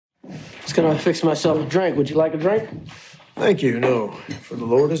Just gonna fix myself a drink. Would you like a drink? Thank you, no, for the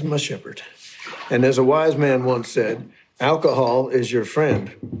Lord is my shepherd. And as a wise man once said, alcohol is your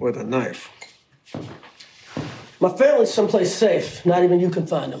friend with a knife. My family's someplace safe. Not even you can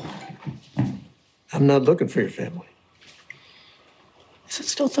find them. I'm not looking for your family. Is it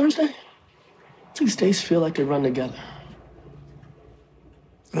still Thursday? These days feel like they run together.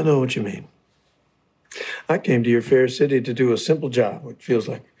 I know what you mean. I came to your fair city to do a simple job, which feels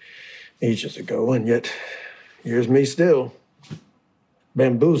like ages ago, and yet here's me still,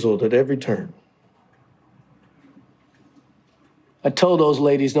 bamboozled at every turn. I told those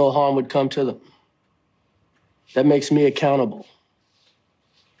ladies no harm would come to them. That makes me accountable.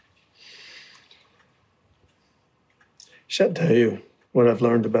 Should I tell you what I've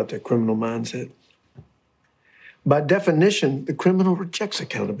learned about the criminal mindset? By definition, the criminal rejects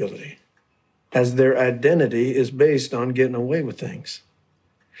accountability, as their identity is based on getting away with things.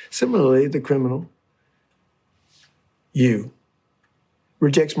 Similarly, the criminal, you,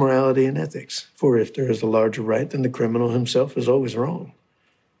 rejects morality and ethics, for if there is a larger right, then the criminal himself is always wrong.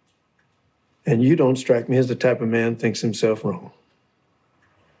 And you don't strike me as the type of man thinks himself wrong.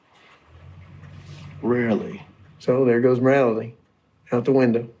 Rarely. So there goes morality, out the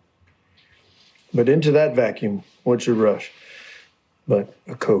window. But into that vacuum, what's your rush? But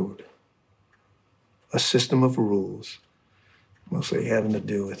a code, a system of rules, mostly having to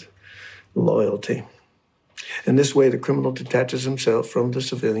do with loyalty. And this way, the criminal detaches himself from the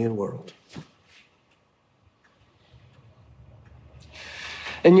civilian world.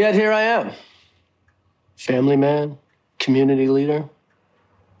 And yet here I am. Family man, community leader,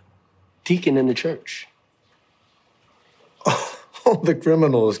 deacon in the church. Oh, the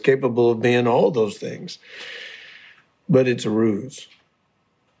criminal is capable of being all those things. But it's a ruse.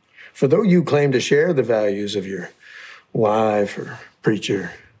 For though you claim to share the values of your wife or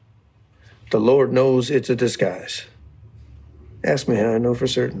preacher, the Lord knows it's a disguise. Ask me how I know for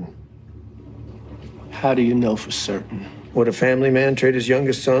certain. How do you know for certain? Would a family man trade his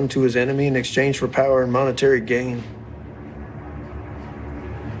youngest son to his enemy in exchange for power and monetary gain?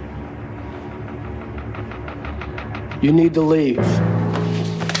 You need to leave.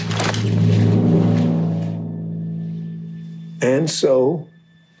 And so,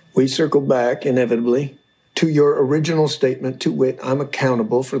 we circle back, inevitably, to your original statement, to wit, I'm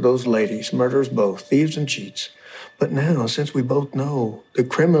accountable for those ladies, murderers both, thieves and cheats. But now, since we both know the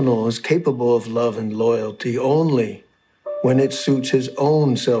criminal is capable of love and loyalty only when it suits his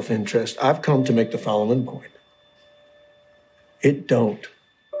own self-interest, I've come to make the following point. It don't.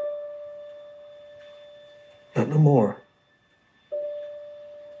 Not no more.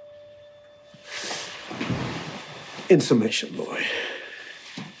 In summation, boy,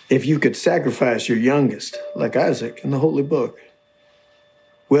 if you could sacrifice your youngest, like Isaac in the Holy Book,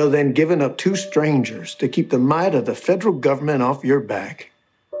 well, then giving up two strangers to keep the might of the federal government off your back,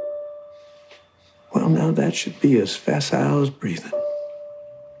 well, now that should be as facile as breathing.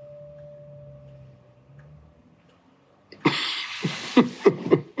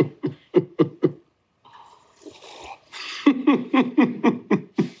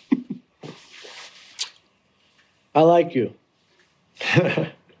 I like you.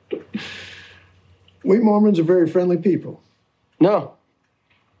 We Mormons are very friendly people. No.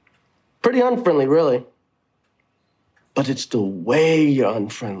 Pretty unfriendly, really. But it's the way you're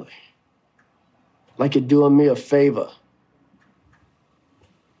unfriendly. Like you're doing me a favor.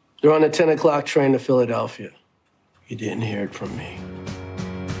 You're on the 10 o'clock train to Philadelphia. You didn't hear it from me.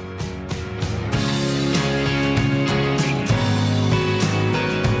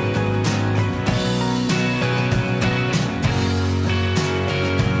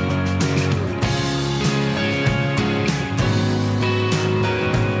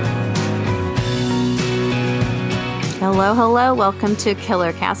 Hello, hello. Welcome to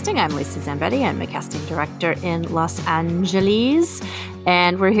Killer Casting. I'm Lisa Zambetti. I'm a casting director in Los Angeles.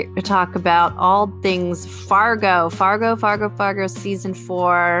 And we're here to talk about all things Fargo, season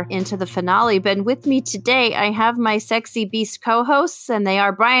 4 into the finale. But with me today, I have my sexy beast co-hosts, and they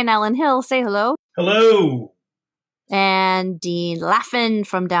are Brian Allen Hill. Say hello. Hello. And Dean Laffin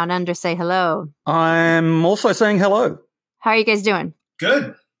from Down Under. Say hello. I'm also saying hello. How are you guys doing?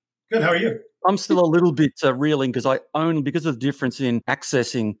 Good. Good. How are you? I'm still a little bit reeling because because of the difference in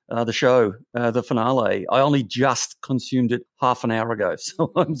accessing the show, the finale, I only just consumed it half an hour ago.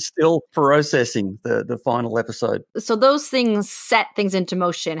 So I'm still processing the final episode. So those things set things into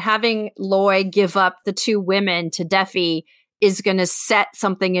motion. Having Loy give up the two women to Deffy is going to set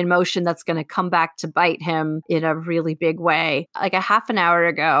something in motion that's going to come back to bite him in a really big way. Like a half an hour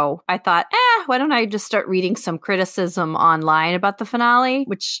ago, I thought, why don't I just start reading some criticism online about the finale,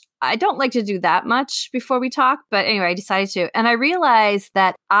 which I don't like to do that much before we talk. But anyway, I decided to. And I realized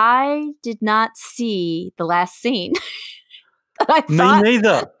that I did not see the last scene. Me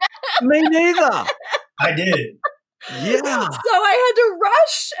neither. Me neither. I did. Yeah. So I had to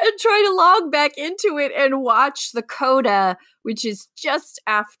rush and try to log back into it and watch the coda, which is just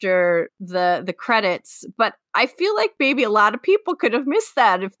after the credits. But I feel like maybe a lot of people could have missed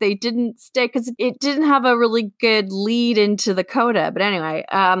that if they didn't stay, because it didn't have a really good lead into the coda. But anyway,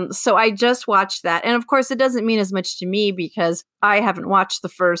 so I just watched that. And of course, it doesn't mean as much to me because I haven't watched the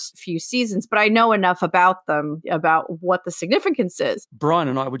first few seasons, but I know enough about them, about what the significance is. Brian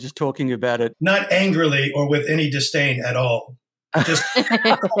and I were just talking about it. Not angrily or with any disdain at all. Just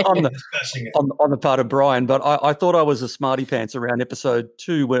on discussing it. On the part of Brian, but I thought I was a smarty pants around episode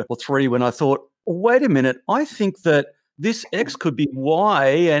 2 or 3 when I thought, wait a minute, I think that this X could be Y.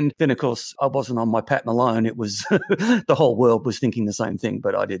 And then, of course, I wasn't on my Pat Malone. It was the whole world was thinking the same thing,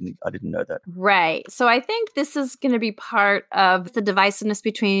 but I didn't know that. Right. So I think this is going to be part of the divisiveness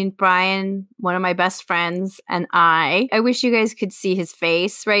between Brian, one of my best friends, and I. I wish you guys could see his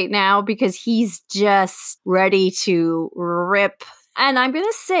face right now because he's just ready to rip. And I'm going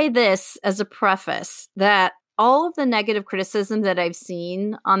to say this as a preface that all of the negative criticism that I've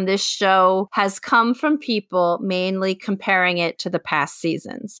seen on this show has come from people mainly comparing it to the past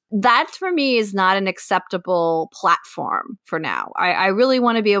seasons. That for me is not an acceptable platform for now. I really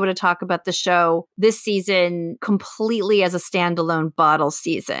want to be able to talk about the show this season completely as a standalone bottle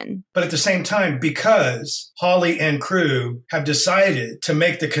season. But at the same time, because Hawley and crew have decided to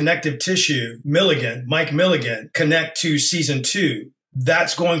make the connective tissue, Mike Milligan, connect to season 2,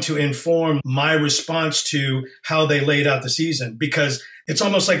 that's going to inform my response to how they laid out the season, because it's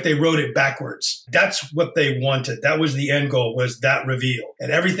almost like they wrote it backwards. That's what they wanted. That was the end goal, was that reveal.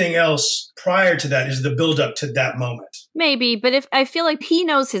 And everything else prior to that is the buildup to that moment. Maybe, but if I feel like he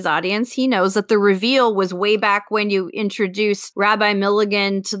knows his audience, he knows that the reveal was way back when you introduced Rabbi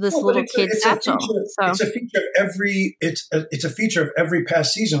Milligan to this little kid Satchel. It's a feature of every. It's a feature of every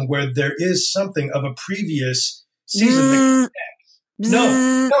past season where there is something of a previous season.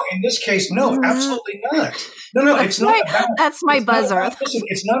 No, in this case, no, absolutely not. No, it's not about... That's my buzzer. Listen,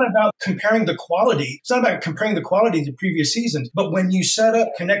 it's not about comparing the quality. It's not about comparing the quality to previous seasons. But when you set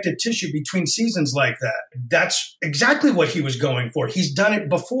up connective tissue between seasons like that, that's exactly what he was going for. He's done it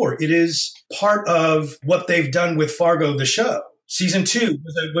before. It is part of what they've done with Fargo, the show. Season 2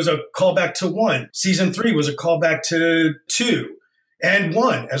 was a callback to 1. Season 3 was a callback to 2 and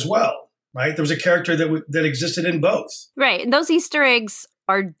 1 as well. Right? There was a character that existed in both. Right. And those Easter eggs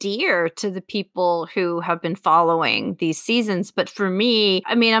are dear to the people who have been following these seasons. But for me,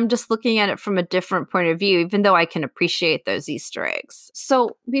 I mean, I'm just looking at it from a different point of view, even though I can appreciate those Easter eggs.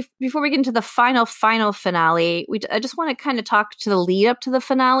 So before we get into the final finale, I just want to kind of talk to the lead up to the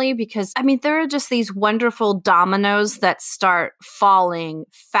finale, because I mean, there are just these wonderful dominoes that start falling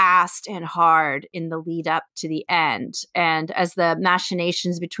fast and hard in the lead up to the end. And as the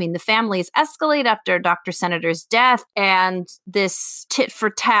machinations between the families escalate after Dr. Senator's death and this tit for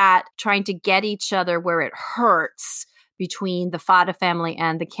tat trying to get each other where it hurts between the Fada family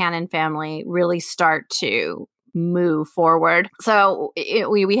and the Cannon family really start to move forward. So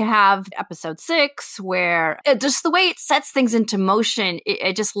we have episode 6 where just the way it sets things into motion,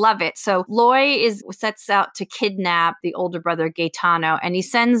 I just love it. So Loy sets out to kidnap the older brother Gaetano, and he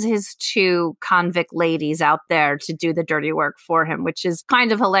sends his 2 convict ladies out there to do the dirty work for him, which is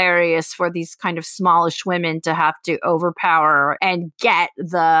kind of hilarious for these kind of smallish women to have to overpower and get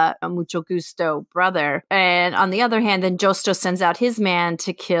the mucho gusto brother. And on the other hand, then Josto sends out his man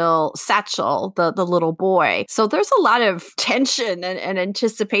to kill Satchel, the little boy. So there's a lot of tension and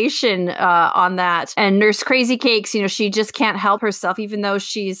anticipation on that. And Nurse Crazy Cakes, she just can't help herself, even though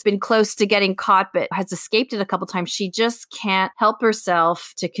she's been close to getting caught, but has escaped it a couple times. She just can't help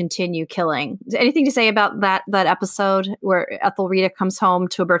herself to continue killing. Anything to say about that episode where Ethelrita comes home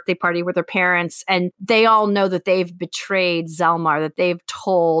to a birthday party with her parents, and they all know that they've betrayed Zelmar, that they've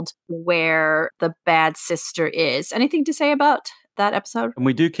told where the bad sister is. Anything to say about that episode? And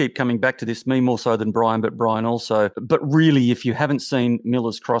we do keep coming back to this, me more so than Brian, but Brian also. But really, if you haven't seen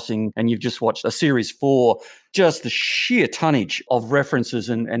Miller's Crossing and you've just watched a series 4, just the sheer tonnage of references,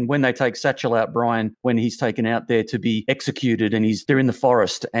 and when they take Satchel out, Brian, when he's taken out there to be executed and they're in the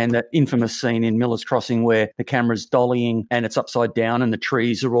forest, and that infamous scene in Miller's Crossing where the camera's dollying and it's upside down and the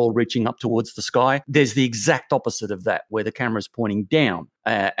trees are all reaching up towards the sky. There's the exact opposite of that, where the camera's pointing down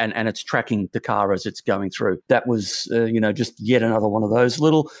and it's tracking the car as it's going through. That was, just yet another one of those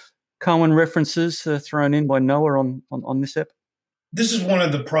little Coen references thrown in by Noah on this episode. This is one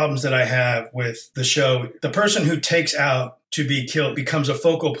of the problems that I have with the show. The person who takes out to be killed becomes a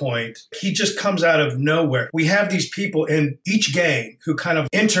focal point. He just comes out of nowhere. We have these people in each gang who kind of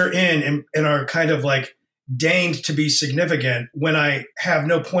enter in and are kind of like deigned to be significant when I have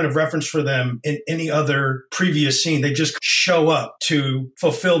no point of reference for them in any other previous scene. They just show up to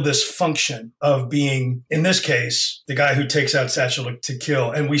fulfill this function of being, in this case, the guy who takes out Satchel to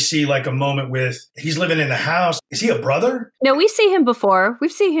kill. And we see like a moment with, he's living in the house. Is he a brother? No, we see him before.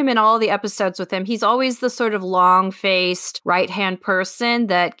 We've seen him in all the episodes with him. He's always the sort of long-faced right-hand person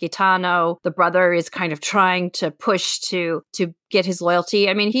that Gaetano, the brother, is kind of trying to push to get his loyalty.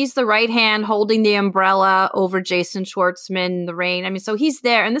 I mean, he's the right hand holding the umbrella over Jason Schwartzman in the rain. I mean, so he's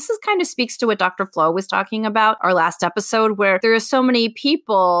there. And this is kind of speaks to what Dr. Flo was talking about our last episode, where there are so many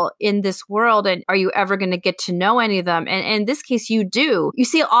people in this world. And are you ever going to get to know any of them? And in this case, you do. You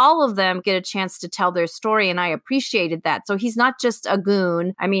see all of them get a chance to tell their story. And I appreciated that. So he's not just a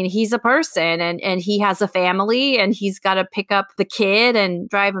goon. I mean, he's a person and he has a family and he's got to pick up the kid and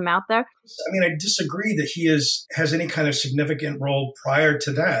drive him out there. I mean, I disagree that he has any kind of significant role prior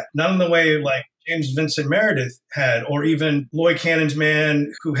to that. Not in the way like James Vincent Meredith had, or even Loy Cannon's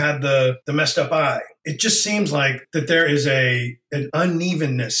man who had the messed up eye. It just seems like that there is an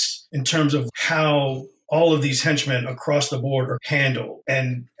unevenness in terms of how all of these henchmen across the board are handled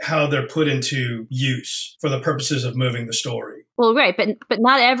and how they're put into use for the purposes of moving the story. Well, right, but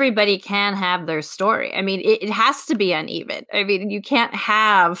not everybody can have their story. I mean, it has to be uneven. I mean, you can't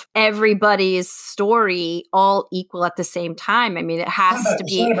have everybody's story all equal at the same time. I mean, it has to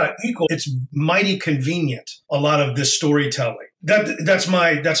be. It's not about equal. It's mighty convenient. A lot of this storytelling. That's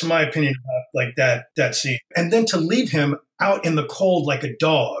my opinion about like that scene. And then to leave him out in the cold like a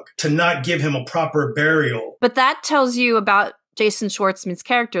dog, to not give him a proper burial. But that tells you about Jason Schwartzman's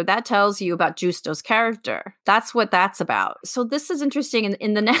character. That tells you about Justo's character. That's what that's about. So this is interesting.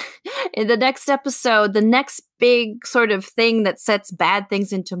 In the next episode, the next big sort of thing that sets bad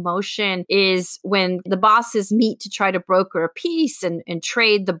things into motion is when the bosses meet to try to broker a peace and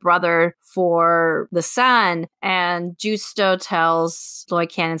trade the brother for the son. And Justo tells Loy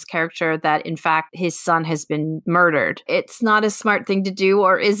Cannon's character that, in fact, his son has been murdered. It's not a smart thing to do,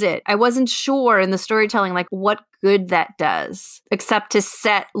 or is it? I wasn't sure in the storytelling, like what good that does, except to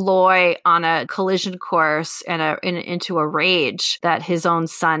set Loy on a collision course and into a rage that his own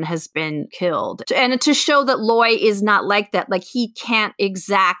son has been killed. And to show that Loy is not like that. Like he can't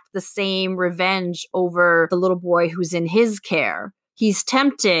exact the same revenge over the little boy who's in his care. He's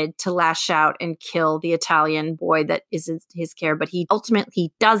tempted to lash out and kill the Italian boy that is in his care, but he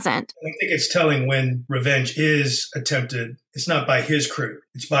ultimately doesn't. I think it's telling when revenge is attempted. It's not by his crew.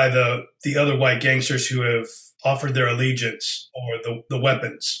 It's by the other white gangsters who have offered their allegiance or the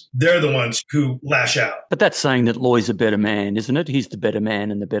weapons. They're the ones who lash out. But that's saying that Loy's a better man, isn't it? He's the better man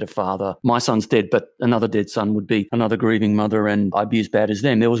and the better father. My son's dead, but another dead son would be another grieving mother, and I'd be as bad as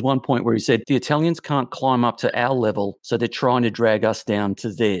them. There was one point where he said, the Italians can't climb up to our level, so they're trying to drag us down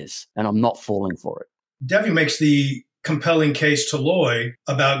to theirs, and I'm not falling for it. Devi makes the compelling case to Loy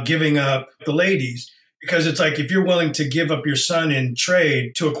about giving up the ladies. Because it's like, if you're willing to give up your son in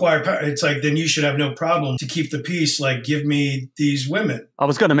trade to acquire power, it's like, then you should have no problem to keep the peace. Like, give me these women. I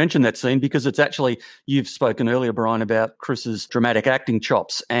was going to mention that scene because it's actually, you've spoken earlier, Brian, about Chris's dramatic acting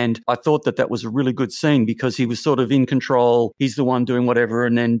chops. And I thought that was a really good scene because he was sort of in control. He's the one doing whatever.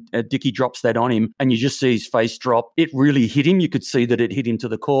 And then Dickie drops that on him and you just see his face drop. It really hit him. You could see that it hit him to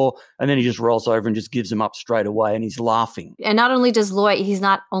the core. And then he just rolls over and just gives him up straight away. And he's laughing. And not only does Loy, he's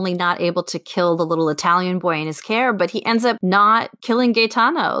not only not able to kill the little Italian boy in his care, but he ends up not killing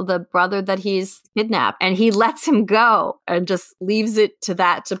Gaetano, the brother that he's kidnapped. And he lets him go and just leaves it to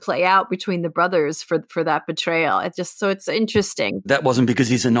that to play out between the brothers for that betrayal. It's interesting. That wasn't because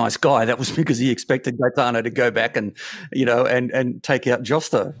he's a nice guy. That was because he expected Gaetano to go back and, and take out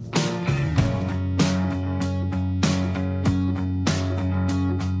Justo.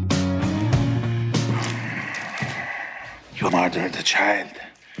 You murdered the child.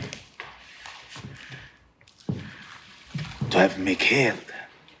 To have me killed.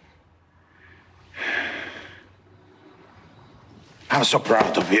 I'm so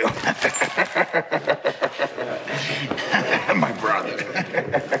proud of you. My brother.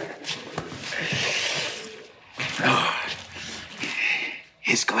 Oh,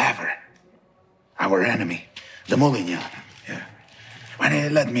 he's clever. Our enemy, the Moulignon. Yeah. When he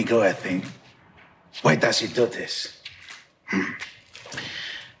let me go, I think, why does he do this?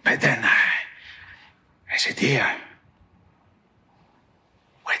 But then I said, yeah.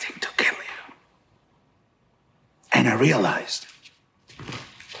 And I realized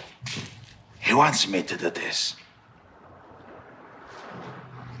he wants me to do this.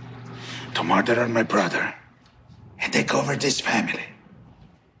 To murder my brother and take over this family.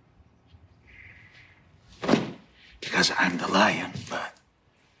 Because I'm the lion, but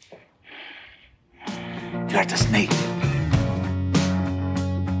you're the snake.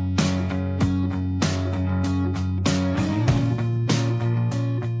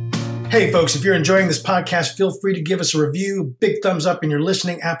 Hey, folks, if you're enjoying this podcast, feel free to give us a review, big thumbs up in your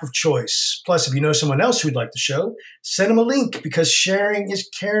listening app of choice. Plus, if you know someone else who'd like the show, send them a link because sharing is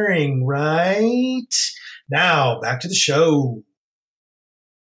caring, right? Now, back to the show.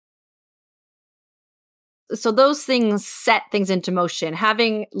 So those things set things into motion.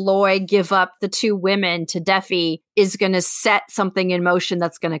 Having Loy give up the two women to Defi is going to set something in motion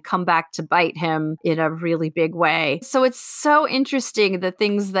that's going to come back to bite him in a really big way. So it's so interesting, the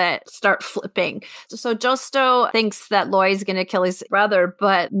things that start flipping. So Justo thinks that Loy is going to kill his brother,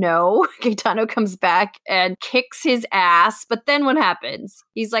 but no, Gaetano comes back and kicks his ass. But then what happens?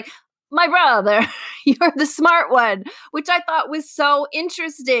 He's like, my brother, you're the smart one, which I thought was so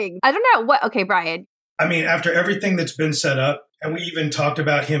interesting. I don't know what. Okay, Brian. I mean, after everything that's been set up, and we even talked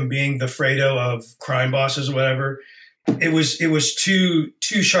about him being the Fredo of crime bosses or whatever, it was too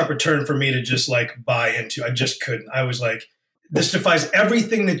sharp a turn for me to just like buy into. I just couldn't. I was like, this defies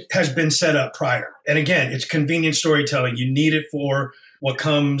everything that has been set up prior. And again, it's convenient storytelling. You need it for what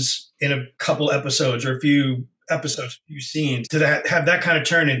comes in a couple episodes or a few episodes, a few scenes, to have that kind of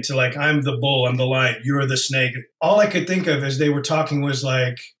turn into like, I'm the bull, I'm the lion, you're the snake. All I could think of as they were talking was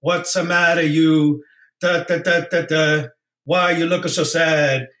like, what's the matter, you? Da, da, da, da, da. Why you looking so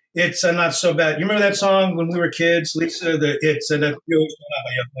sad? It's not so bad. You remember that song when we were kids, Lisa? It's that goes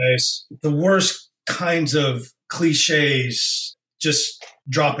by your face. The worst kinds of cliches, just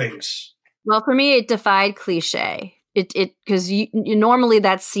droppings. Well, for me, it defied cliche. It because you normally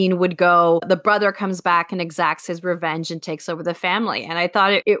that scene would go, the brother comes back and exacts his revenge and takes over the family. And I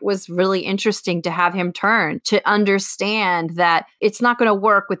thought it was really interesting to have him turn to understand that it's not going to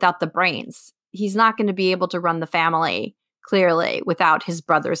work without the brains. He's not going to be able to run the family clearly without his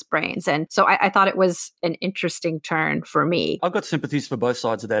brother's brains. And so I thought it was an interesting turn for me. I've got sympathies for both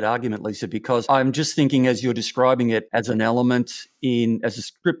sides of that argument, Lisa, because I'm just thinking as you're describing it as an element as a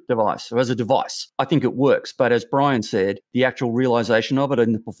script device or as a device, I think it works. But as Brian said, the actual realization of it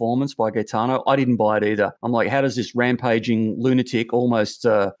in the performance by Gaetano, I didn't buy it either. I'm like, how does this rampaging lunatic, almost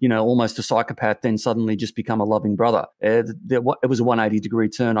a psychopath, then suddenly just become a loving brother? It was a 180-degree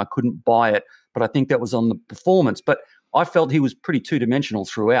turn. I couldn't buy it, but I think that was on the performance. But I felt he was pretty two-dimensional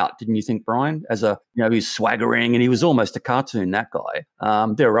throughout, didn't you think, Brian? He's swaggering and he was almost a cartoon, that guy.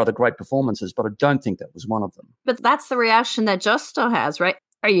 There are other great performances, but I don't think that was one of them. But that's the reaction that Justo has, right?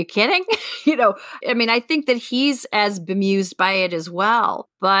 Are you kidding? I think that he's as bemused by it as well.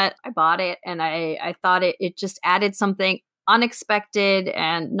 But I bought it and I thought it just added something unexpected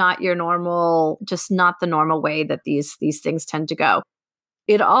and not your normal, just not the normal way that these things tend to go.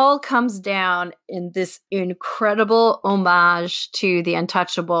 It all comes down in this incredible homage to the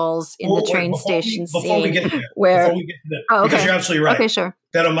Untouchables in the train station scene. Before we get to that, because you're absolutely right. Okay, sure.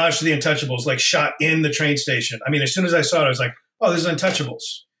 That homage to the Untouchables, like shot in the train station. I mean, as soon as I saw it, I was like, oh, this is Untouchables.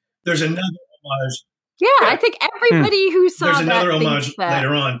 There's another homage. Yeah, I think everybody who saw there's that another homage that.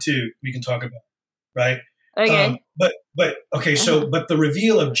 Later on, too, we can talk about, right? Okay. But the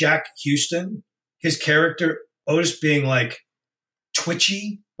reveal of Jack Houston, his character, Otis being like,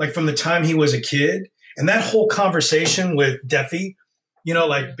 twitchy, like from the time he was a kid. And that whole conversation with Defi,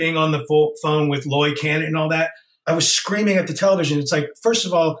 like being on the phone with Loy Cannon and all that, I was screaming at the television. It's like, first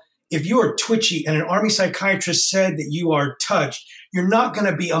of all, if you are twitchy and an army psychiatrist said that you are touched, you're not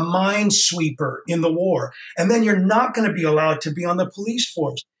going to be a minesweeper in the war. And then you're not going to be allowed to be on the police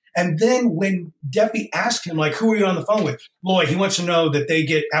force. And then when Defi asked him, like, who are you on the phone with? Lloyd, he wants to know that they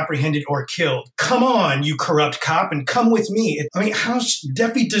get apprehended or killed. Come on, you corrupt cop, and come with me. How's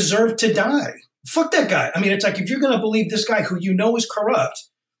Defi deserve to die? Fuck that guy. It's like, if you're going to believe this guy who you know is corrupt,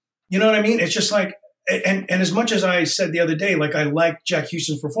 you know what I mean? It's just like, and as much as I said the other day, like, I like Jack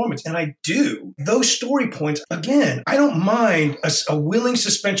Houston's performance, and I do, those story points, again, I don't mind a willing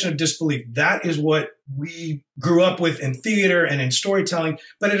suspension of disbelief. That is what we grew up with in theater and in storytelling.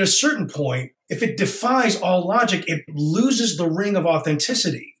 But at a certain point, if it defies all logic, it loses the ring of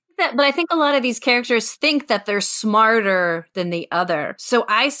authenticity. I think a lot of these characters think that they're smarter than the other. So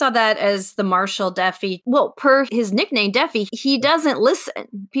I saw that as the Marshal Deafy. Well, per his nickname, Deafy, he doesn't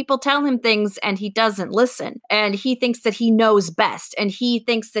listen. People tell him things and he doesn't listen. And he thinks that he knows best. And he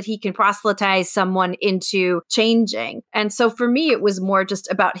thinks that he can proselytize someone into changing. And so for me, it was more just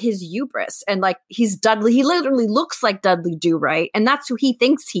about his hubris. And like, he's Dudley. He literally looks like Dudley Do-Right. And that's who he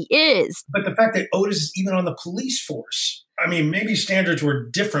thinks he is. But the fact that Otis is even on the police force, I mean, maybe standards were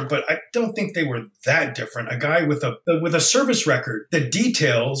different, but I don't think they were that different. A guy with a service record that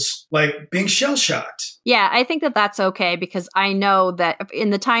details like being shell-shocked. Yeah, I think that that's okay because I know that in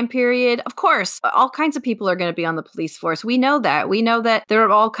the time period, of course, all kinds of people are going to be on the police force. We know that. We know that there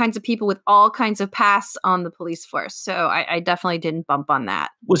are all kinds of people with all kinds of pasts on the police force. So I definitely didn't bump on that.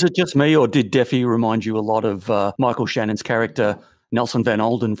 Was it just me, or did Deafy remind you a lot of Michael Shannon's character, Nelson Van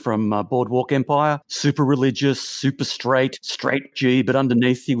Alden from Boardwalk Empire? Super religious, super straight G, but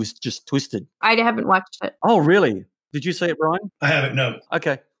underneath he was just twisted. I haven't watched it. Oh, really? Did you see it, Brian? I haven't, no.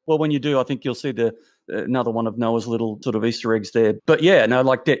 Okay. Well, when you do, I think you'll see another one of Noah's little sort of Easter eggs there. But yeah, no,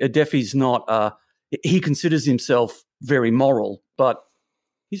 like Deafy's not, he considers himself very moral, but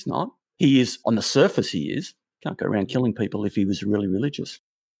he's not. He is, on the surface he is. Can't go around killing people if he was really religious.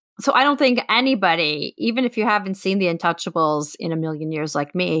 So I don't think anybody, even if you haven't seen The Untouchables in a million years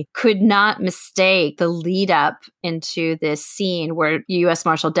like me, could not mistake the lead up into this scene where U.S.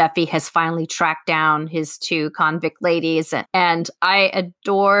 Marshal Deafy has finally tracked down his two convict ladies. And I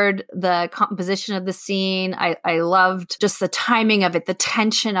adored the composition of the scene. I loved just the timing of it, the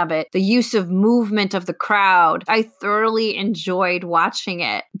tension of it, the use of movement of the crowd. I thoroughly enjoyed watching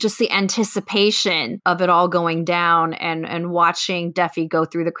it. Just the anticipation of it all going down and watching Deafy go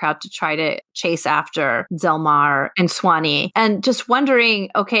through the crowd to try to chase after Zelmar and Swanee. And just wondering,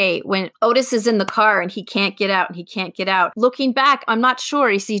 okay, when Otis is in the car and he can't get out, looking back, I'm not sure.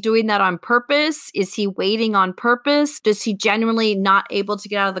 Is he doing that on purpose? Is he waiting on purpose? Does he genuinely not able to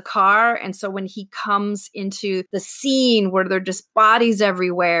get out of the car? And so when he comes into the scene where there are just bodies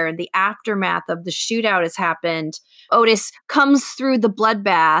everywhere and the aftermath of the shootout has happened, Otis comes through the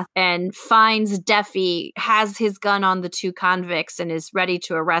bloodbath and finds Deafy, has his gun on the two convicts and is ready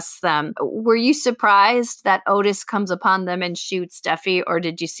to arrest them. Were you surprised that Otis comes upon them and shoots Deafy, or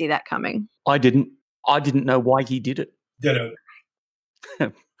did you see that coming? I didn't know why he did it. Ditto.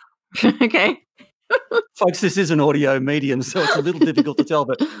 Okay. Folks, this is an audio medium, so it's a little difficult to tell,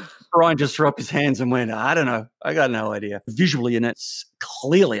 but Brian just threw up his hands and went, I don't know. I got no idea. Visually, and it's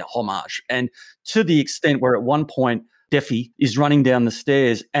clearly a homage. And to the extent where at one point, Deafy is running down the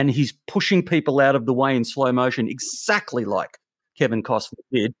stairs and he's pushing people out of the way in slow motion, exactly like Kevin Costner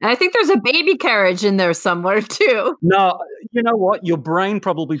did. And I think there's a baby carriage in there somewhere too. No, you know what? Your brain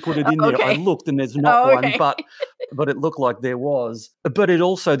probably put it in there. I looked and there's not one, but it looked like there was. But it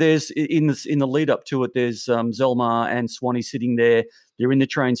also, there's in the lead up to it, there's Zelmar and Swanee sitting there. They're in the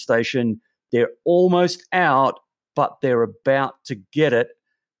train station. They're almost out, but they're about to get it.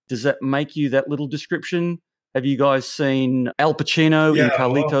 Does that make you that little description? Have you guys seen Al Pacino in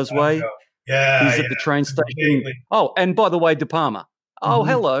Carlito's Way? Yeah. He's at the train station. Oh, and by the way, De Palma. Oh,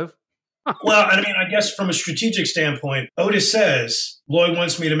 hello. Well, I mean, I guess from a strategic standpoint, Otis says, Lloyd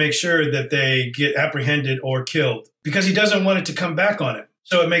wants me to make sure that they get apprehended or killed because he doesn't want it to come back on him.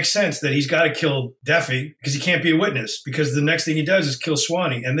 So it makes sense that he's got to kill Deafy because he can't be a witness, because the next thing he does is kill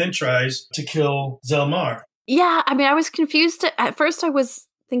Swanee and then tries to kill Zelmar. Yeah, I mean, I was confused. At first, I was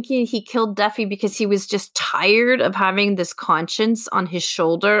thinking he killed Deafy because he was just tired of having this conscience on his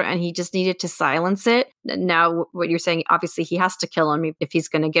shoulder and he just needed to silence it. Now, what you're saying, obviously he has to kill him if he's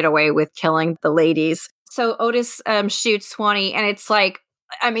going to get away with killing the ladies. So Otis shoots Swanee, and it's like,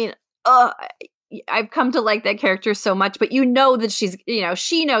 I mean, I've come to like that character so much, but you know that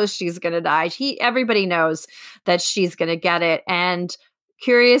she knows she's going to die. Everybody knows that she's going to get it. And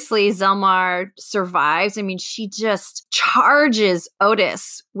curiously, Zelmar survives. I mean, she just charges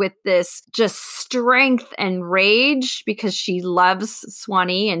Otis with this just strength and rage because she loves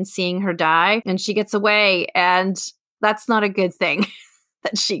Swanee and seeing her die, and she gets away. And that's not a good thing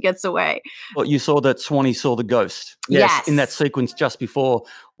that she gets away. Well, you saw that Swanee saw the ghost. Yes. In that sequence just before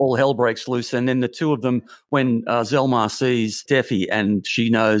all hell breaks loose. And then the two of them, when Zelmar sees Deafy and she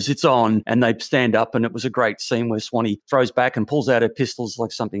knows it's on, and they stand up, and it was a great scene where Swanee throws back and pulls out her pistols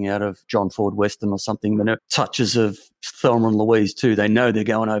like something out of John Ford Western or something. And it touches of Thelma and Louise too. They know they're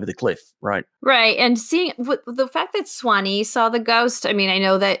going over the cliff, right? Right. And seeing the fact that Swanee saw the ghost, I mean, I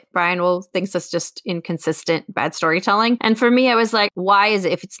know that Brian will thinks that's just inconsistent, bad storytelling. And for me, I was like, why is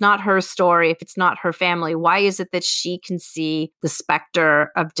it, if it's not her story, if it's not her family, why is it that she can see the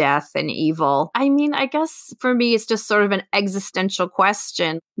specter of of death and evil. I mean, I guess for me, it's just sort of an existential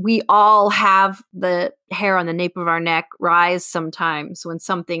question. We all have the hair on the nape of our neck rise sometimes when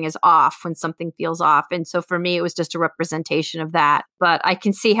something is off, when something feels off. And so for me, it was just a representation of that. But I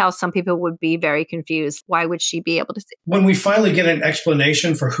can see how some people would be very confused. Why would she be able to see? When we finally get an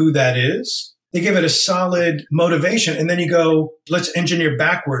explanation for who that is, they give it a solid motivation. And then you go, let's engineer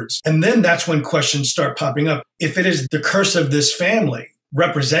backwards. And then that's when questions start popping up. If it is the curse of this family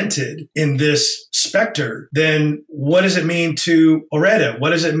represented in this specter, then what does it mean to Oretta? What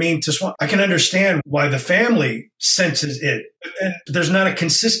does it mean to Swan? I can understand why the family senses it, but then there's not a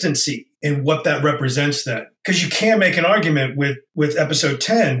consistency in what that represents then. Because you can make an argument with episode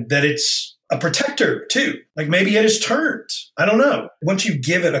 10 that it's a protector too. Like maybe it has turned. I don't know. Once you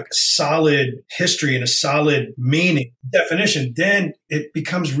give it a solid history and a solid meaning, definition, then it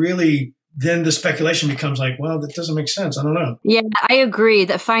becomes really, then the speculation becomes like, well, that doesn't make sense. I don't know. Yeah, I agree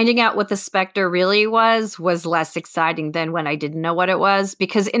that finding out what the specter really was less exciting than when I didn't know what it was,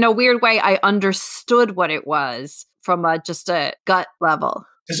 because in a weird way, I understood what it was from just a gut level.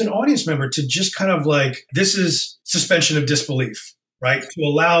 As an audience member, to just kind of like, this is suspension of disbelief, right? To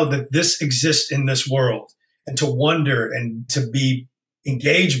allow that this exists in this world and to wonder and to be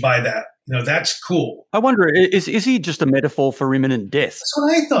engaged by that. You know, that's cool. I wonder, is he just a metaphor for imminent death? That's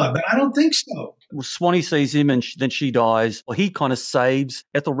what I thought, but I don't think so. Well, Swanee sees him and then she dies. Well, he kind of saves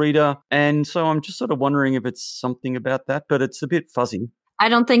Ethelreda. And so I'm just sort of wondering if it's something about that, but it's a bit fuzzy. I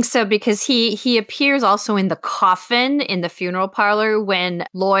don't think so, because he appears also in the coffin in the funeral parlor when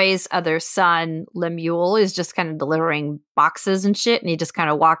Loy's other son, Lemuel, is just kind of delivering boxes and shit. And he just kind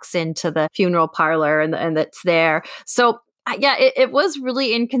of walks into the funeral parlor and that's there. So yeah, it was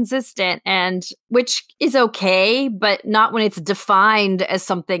really inconsistent, and which is okay, but not when it's defined as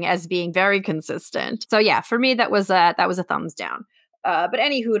something as being very consistent. So yeah, for me, that was a thumbs down. But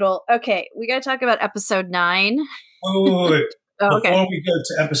any hoodle. Okay, we got to talk about episode 9. Wait. Oh, okay. Before we go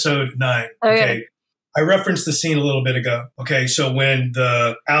to episode 9, okay, I referenced the scene a little bit ago. Okay, so when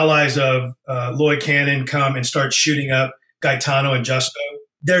the allies of Loy Cannon come and start shooting up Gaetano and Justo,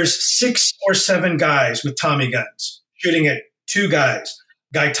 there's 6 or 7 guys with Tommy guns shooting at 2 guys.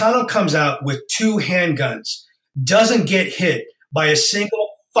 Gaetano comes out with 2 handguns, doesn't get hit by a single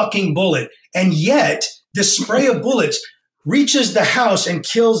fucking bullet, and yet the spray of bullets reaches the house and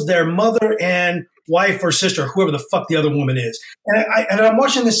kills their mother and wife or sister, whoever the fuck the other woman is. And I'm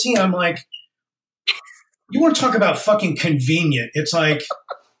watching this scene, I'm like, you want to talk about fucking convenient? It's like,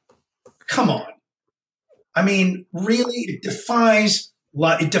 come on. I mean, really, it defies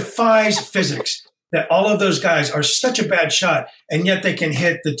physics that all of those guys are such a bad shot, and yet they can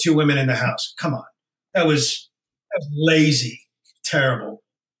hit the 2 women in the house. Come on. That was lazy. Terrible.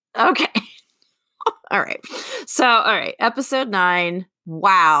 Okay. All right. So, all right. Episode 9.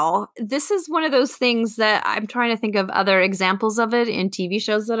 Wow. This is one of those things that I'm trying to think of other examples of it in TV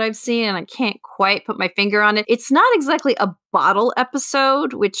shows that I've seen, and I can't quite put my finger on it. It's not exactly a bottle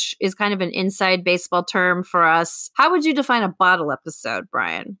episode, which is kind of an inside baseball term for us. How would you define a bottle episode,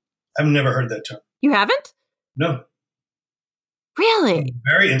 Brian? I've never heard that term. You haven't? No. Really?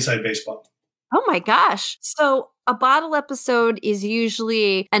 Very inside baseball. Oh my gosh. So a bottle episode is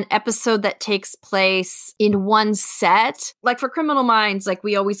usually an episode that takes place in one set. Like for Criminal Minds, like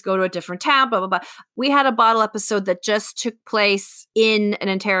we always go to a different town, blah, blah, blah. We had a bottle episode that just took place in an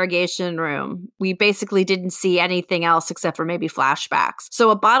interrogation room. We basically didn't see anything else except for maybe flashbacks. So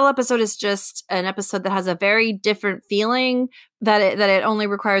a bottle episode is just an episode that has a very different feeling, that it only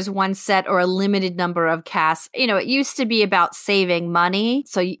requires one set or a limited number of casts. You know, it used to be about saving money,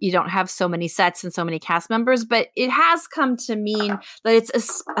 so you don't have so many sets and so many cast members, but it has come to mean that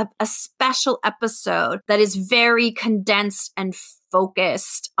it's a special episode that is very condensed and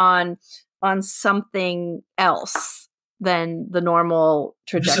focused on something else than the normal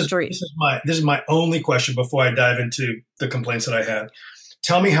trajectory. This is my only question before I dive into the complaints that I have.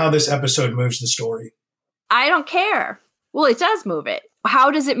 Tell me how this episode moves the story. I don't care. Well, it does move it.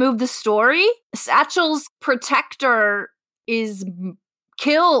 How does it move the story? Satchel's protector is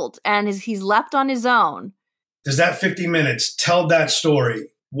killed and he's left on his own. Does that 50 minutes tell that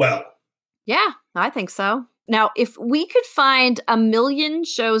story well? Yeah, I think so. Now, if we could find a million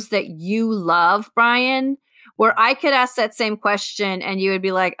shows that you love, Brian, where I could ask that same question and you would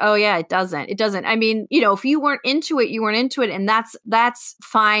be like, oh yeah, it doesn't. It doesn't. I mean, you know, if you weren't into it, you weren't into it. And that's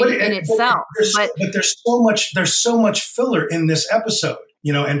fine in itself. But there's so much filler in this episode,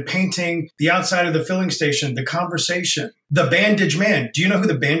 you know, and painting the outside of the filling station, the conversation, the bandage man. Do you know who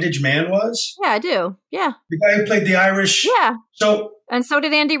the bandage man was? Yeah, I do. Yeah. The guy who played the Irish. Yeah. So And so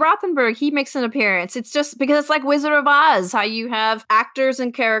did Andy Rothenberg. He makes an appearance. It's just because it's like Wizard of Oz, how you have actors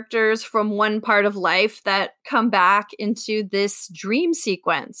and characters from one part of life that come back into this dream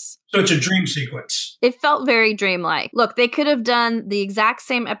sequence. So it's a dream sequence. It felt very dreamlike. Look, they could have done the exact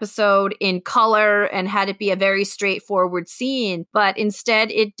same episode in color and had it be a very straightforward scene, but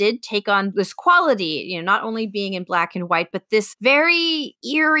instead it did take on this quality, not only being in black and white, but this very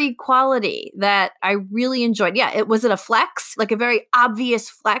eerie quality that I really enjoyed. Yeah, was it a flex? Like a very obvious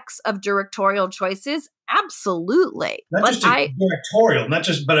flex of directorial choices? Absolutely. Not just directorial,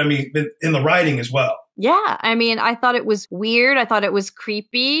 but I mean, in the writing as well. Yeah, I mean, I thought it was weird. I thought it was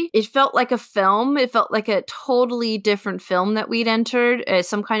creepy. It felt like a film. It felt like a totally different film that we'd entered,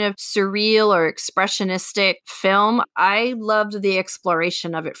 some kind of surreal or expressionistic film. I loved the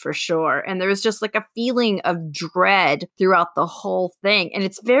exploration of it for sure. And there was just like a feeling of dread throughout the whole thing. And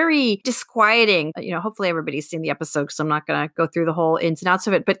it's very disquieting. Hopefully everybody's seen the episode because I'm not going to go through the whole ins and outs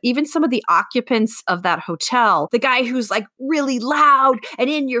of it. But even some of the occupants of that hotel, the guy who's like really loud and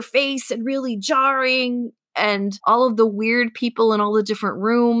in your face and really jarring, and all of the weird people in all the different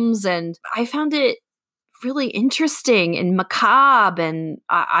rooms. And I found it really interesting and macabre. And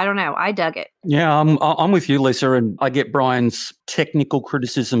I don't know. I dug it. Yeah, I'm with you, Lisa, and I get Brian's technical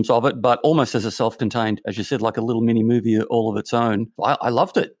criticisms of it, but almost as a self-contained, as you said, like a little mini movie all of its own. I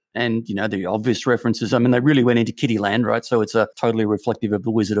loved it. And, the obvious references, I mean, they really went into Kittyland, right? So it's totally reflective of The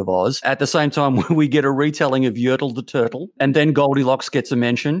Wizard of Oz. At the same time, we get a retelling of Yertle the Turtle, and then Goldilocks gets a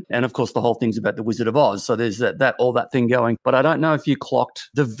mention. And, of course, the whole thing's about The Wizard of Oz. So there's all that thing going. But I don't know if you clocked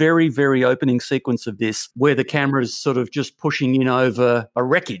the very, very opening sequence of this where the camera's sort of just pushing in over a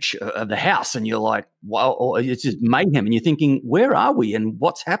wreckage of the house. And you're like, wow, it's just mayhem. And you're thinking, where are we and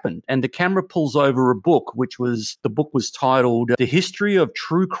what's happened? And the camera pulls over a book, the book was titled The History of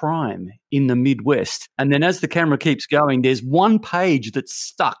True Crime in the Midwest. And then as the camera keeps going, there's one page that's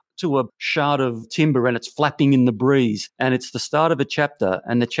stuck to a shard of timber and it's flapping in the breeze. And it's the start of a chapter.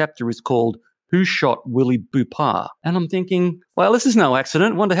 And the chapter is called Who Shot Willie Boupard? And I'm thinking, well, this is no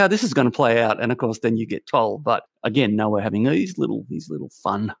accident. Wonder how this is going to play out. And of course, then you get told. But again, no, we're having these little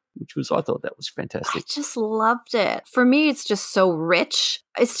fun, I thought that was fantastic. I just loved it. For me, it's just so rich.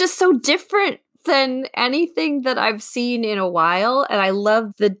 It's just so different than anything that I've seen in a while. And I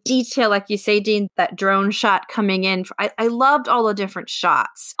love the detail, like you say, Dean, that drone shot coming in. I loved all the different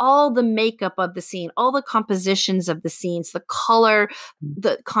shots, all the makeup of the scene, all the compositions of the scenes, the color,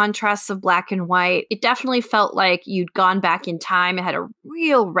 the contrasts of black and white. It definitely felt like you'd gone back in time. It had a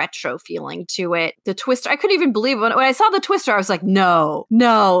real retro feeling to it. The twister, I couldn't even believe it. When I saw the twister, I was like, no,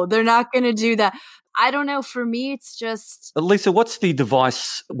 they're not going to do that. I don't know. For me, it's just... Lisa, what's the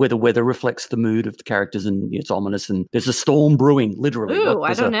device where the weather reflects the mood of the characters and it's ominous and there's a storm brewing, literally? Ooh,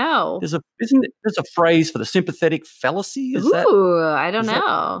 I don't know. There's a phrase for the sympathetic fallacy? I don't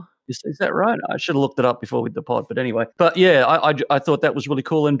know. Is that right? I should have looked it up before with the pod, but anyway. But yeah, I thought that was really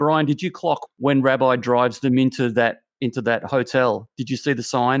cool. And Brian, did you clock when Rabbi drives them into that hotel? Did you see the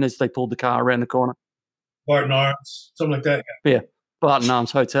sign as they pulled the car around the corner? Barton Arms, something like that. Yeah. Barton Arms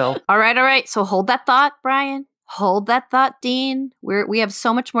Hotel. All right. So hold that thought, Brian. Hold that thought, Dean. We have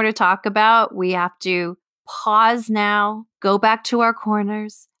so much more to talk about. We have to pause now, go back to our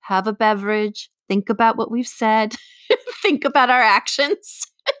corners, have a beverage, think about what we've said, think about our actions.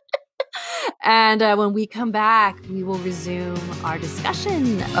 And when we come back, we will resume our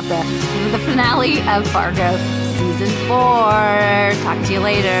discussion of the finale of Fargo Season 4. Talk to you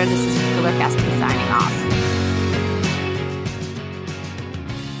later. This is Killer Casting signing off.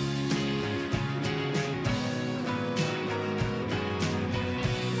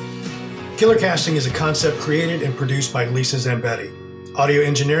 Killer Casting is a concept created and produced by Lisa Zambetti. Audio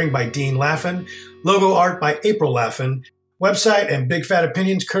engineering by Dean Laffin. Logo art by April Laffin. Website and Big Fat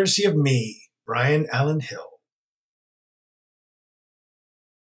Opinions courtesy of me, Brian Allen Hill.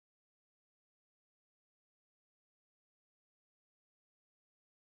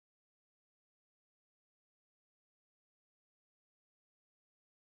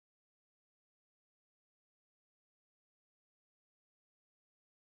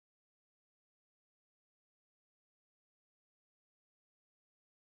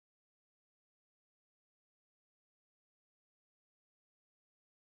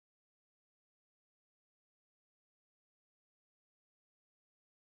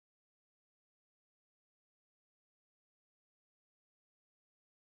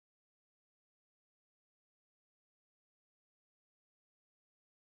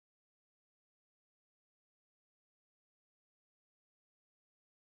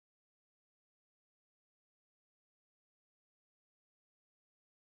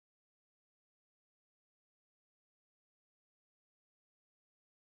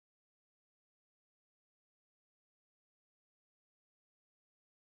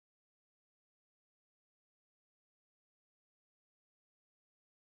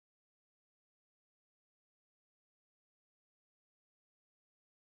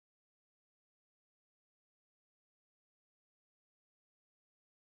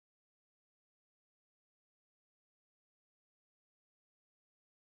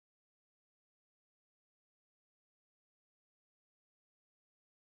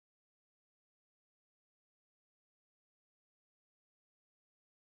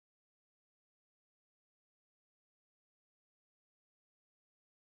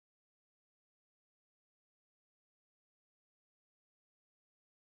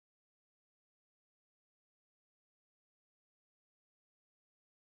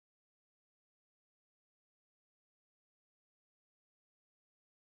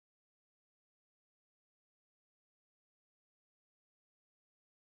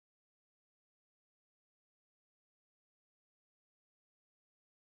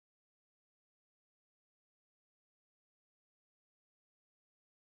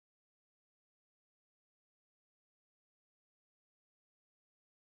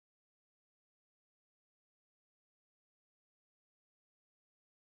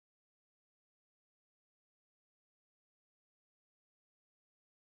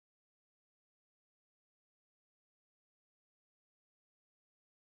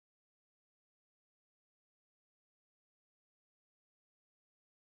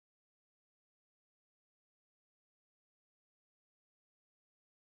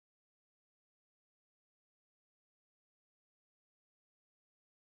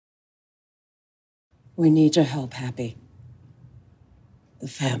 We need your help, Happy. The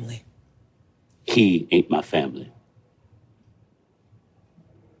family. He ain't my family.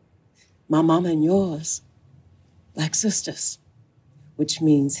 My mama and yours, like sisters, which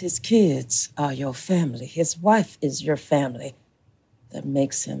means his kids are your family. His wife is your family. That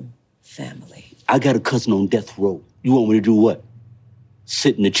makes him family. I got a cousin on death row. You want me to do what?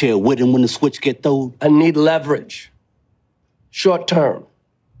 Sit in the chair with him when the switch get thrown? I need leverage. Short term.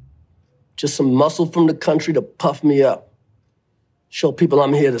 Just some muscle from the country to puff me up. Show people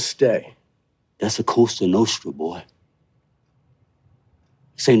I'm here to stay. That's a Costa Nostra, boy.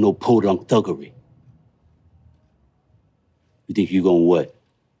 This ain't no podunk thuggery. You think you gonna what?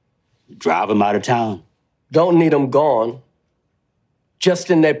 Drive him out of town? Don't need them gone. Just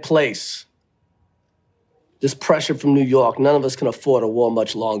in their place. This pressure from New York, none of us can afford a war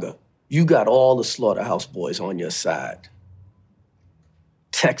much longer. You got all the slaughterhouse boys on your side.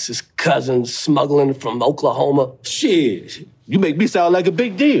 Texas cousins smuggling from Oklahoma. Shit, you make me sound like a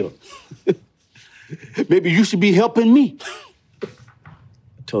big deal. Maybe you should be helping me. I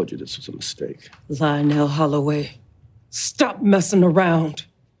told you this was a mistake. Lionel Holloway, stop messing around.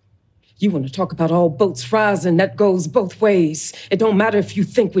 You want to talk about all boats rising, that goes both ways. It don't matter if you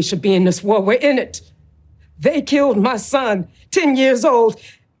think we should be in this war, we're in it. They killed my son, 10 years old.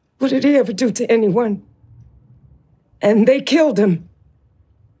 What did he ever do to anyone? And they killed him.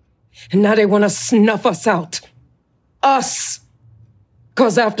 And now they want to snuff us out. Us.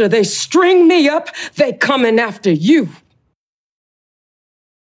 Because after they string me up, they coming after you.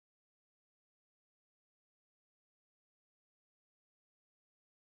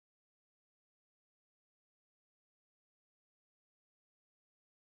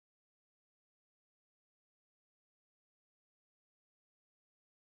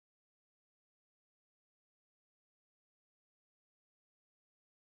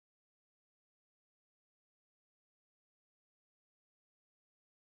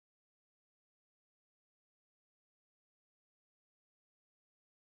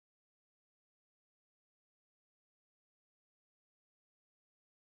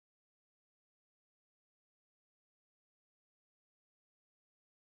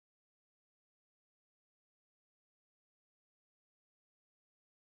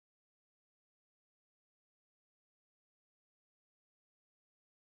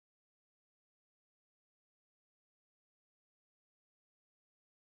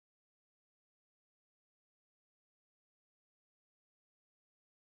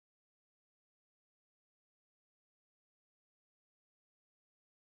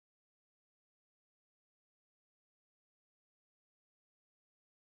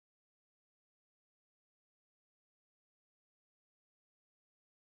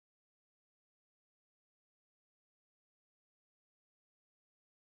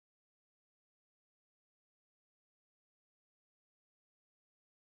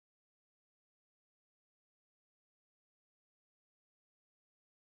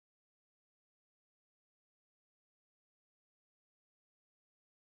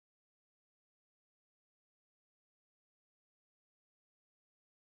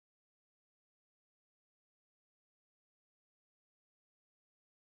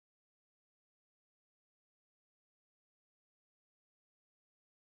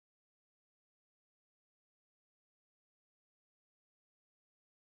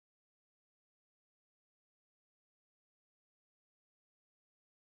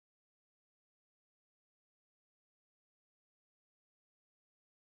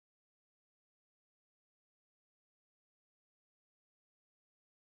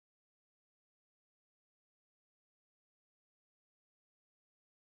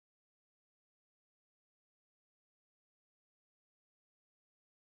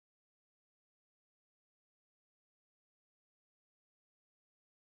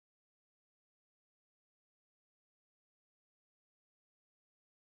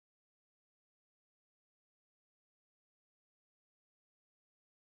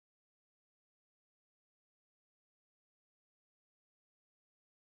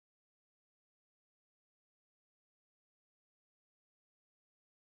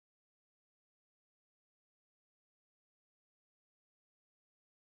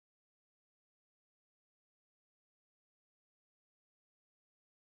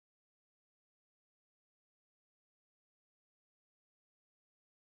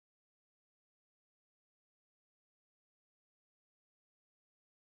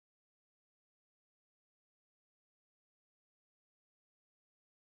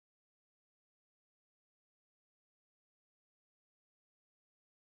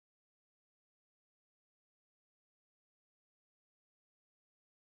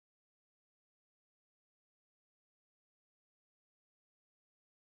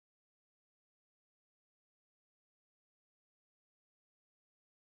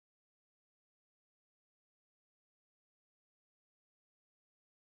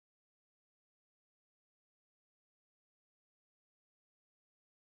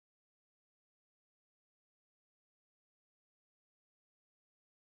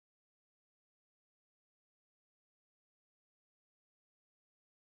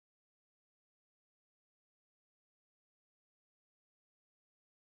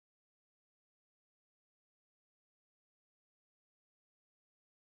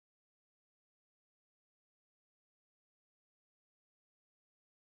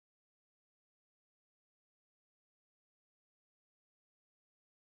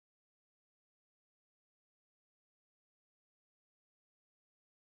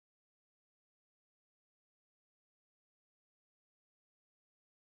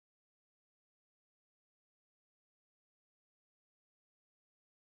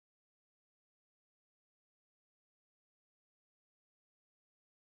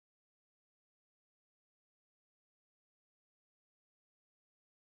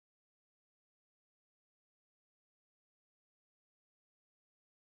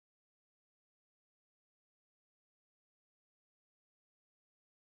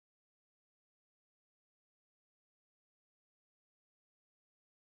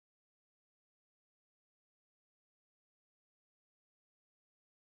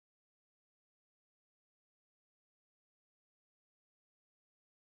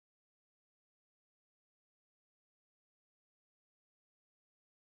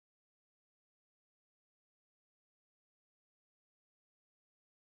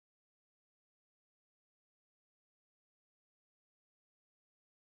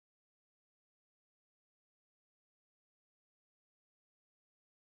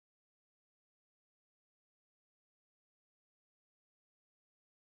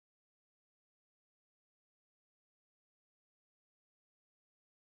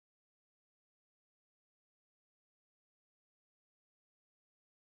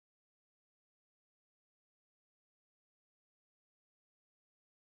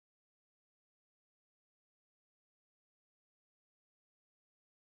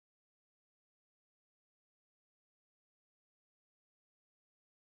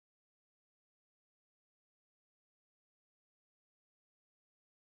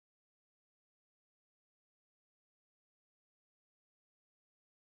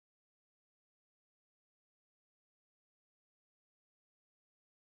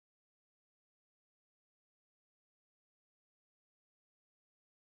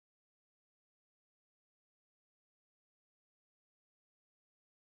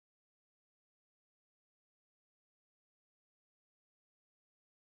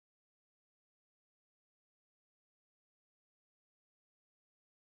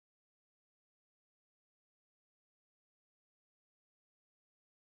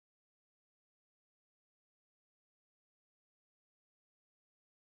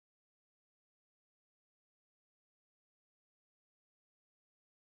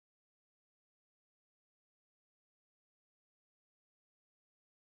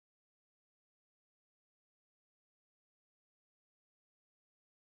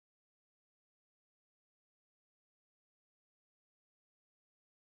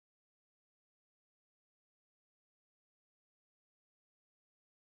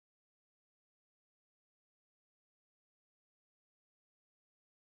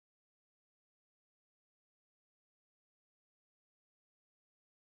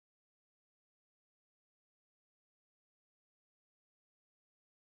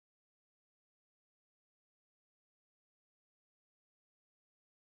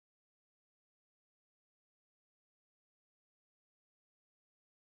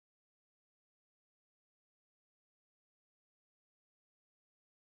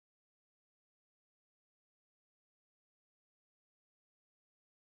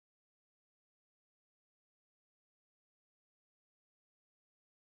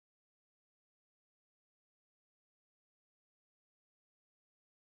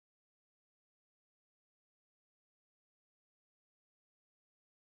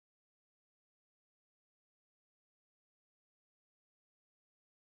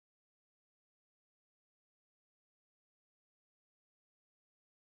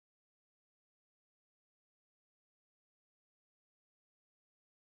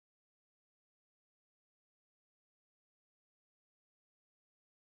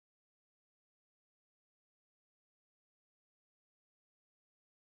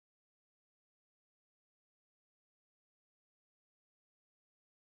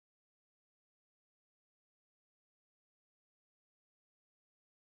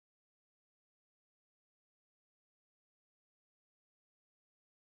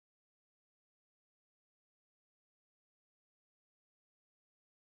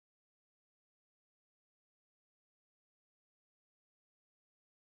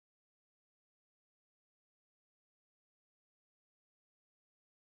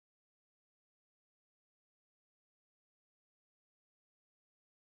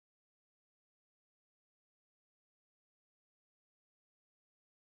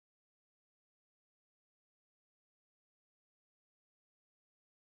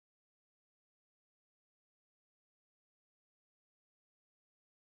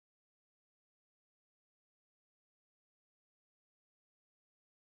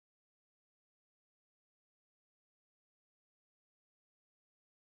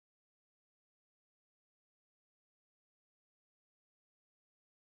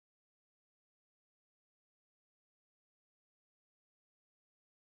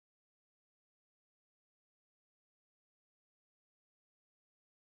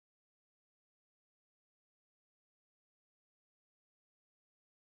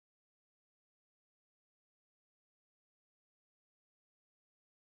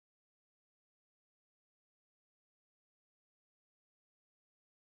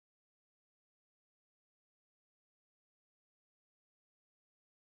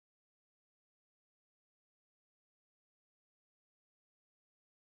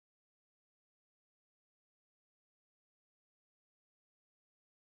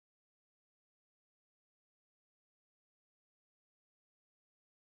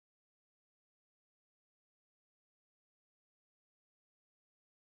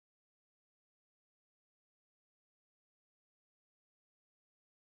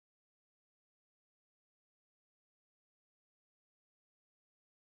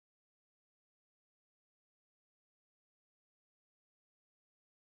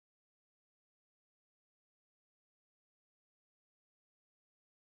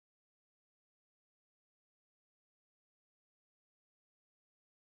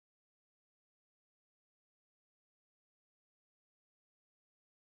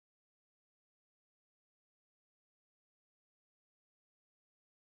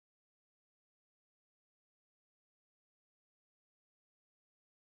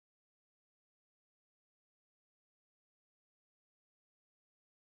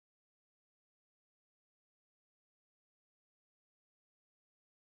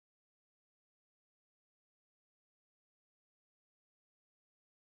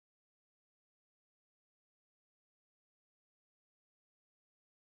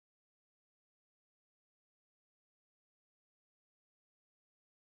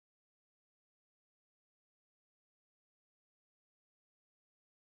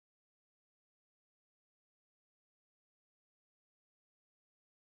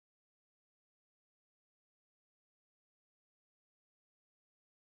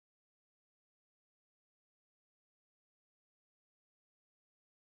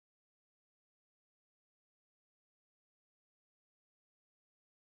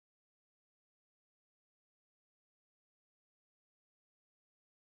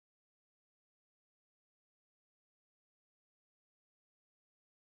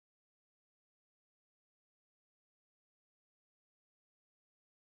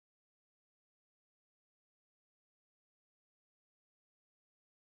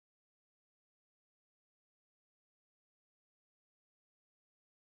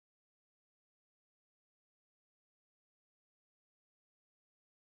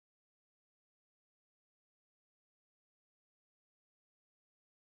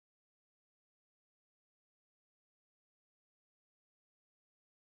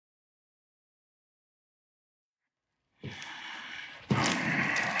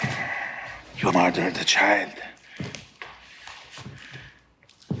 You murdered a child.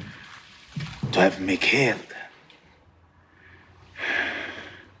 To have me killed.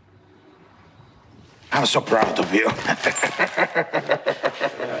 I'm so proud of you.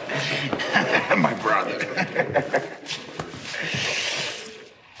 My brother.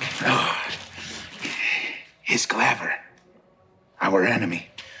 Oh, he's clever. Our enemy,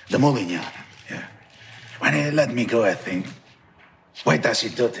 the Moulignon. Yeah. When he let me go, I think, why does he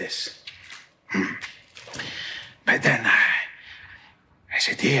do this? But then I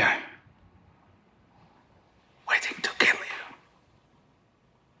said, here, waiting to kill you.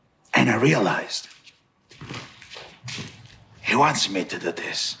 And I realized he wants me to do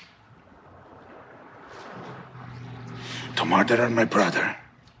this. To murder my brother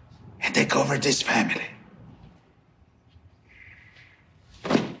and take over this family.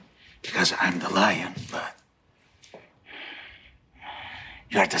 Because I'm the lion, but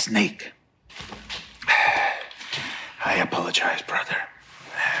you're the snake. I apologize, brother.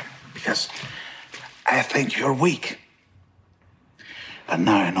 Because I think you're weak. But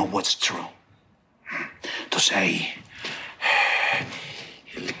now I know what's true. To say,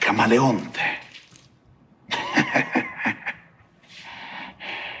 il camaleonte.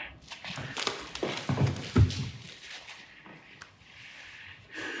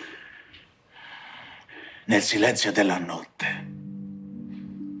 Nel silenzio della notte,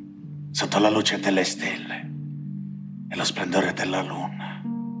 sotto la luce delle stelle e lo splendore della luna,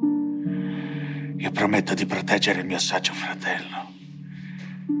 io prometto di proteggere il mio saggio fratello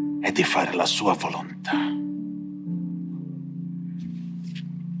e di fare la sua volontà.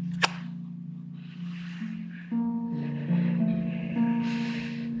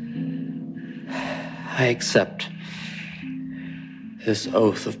 I accept this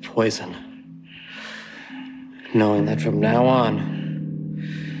oath of poison, knowing that from now on,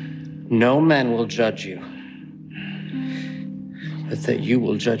 no man will judge you, but that you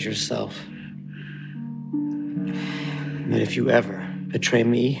will judge yourself. And that if you ever betray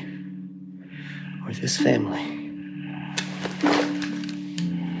me or this family,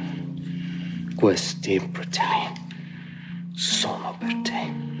 questi fratelli sono per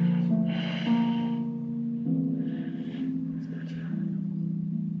te.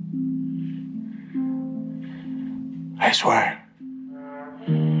 I swear.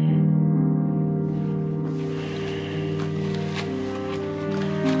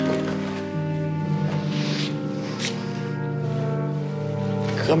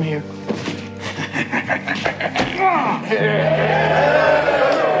 Come here.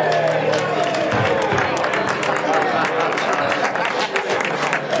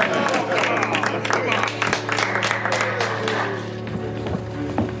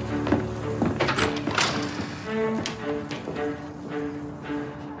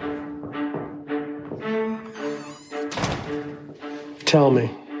 Tell me.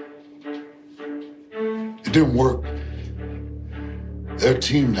 It didn't work. They're a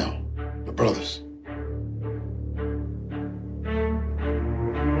team now. They're brothers.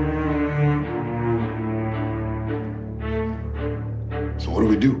 So what do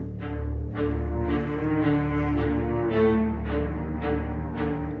we do?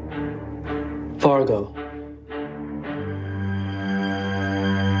 Fargo.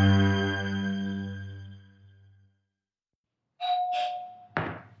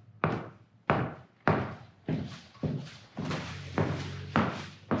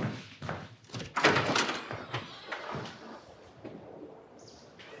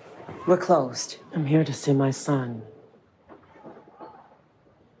 We're closed. I'm here to see my son.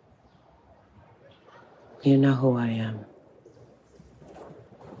 You know who I am.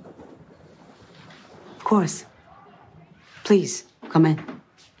 Of course. Please, come in.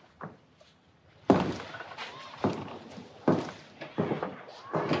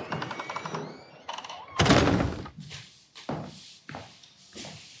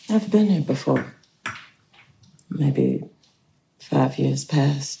 I've been here before. Maybe 5 years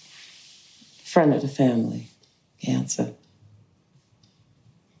past. Friend of the family, cancer.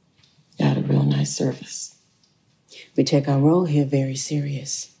 Got a real nice service. We take our role here very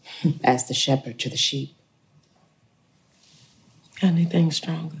serious, as the shepherd to the sheep. Got anything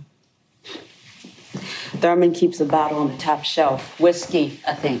stronger? Thurman keeps a bottle on the top shelf. Whiskey,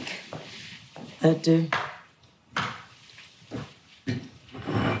 I think. That do.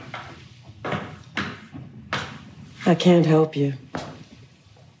 I can't help you.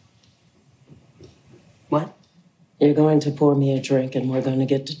 What? You're going to pour me a drink and we're going to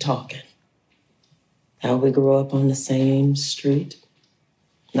get to talking. How we grew up on the same street,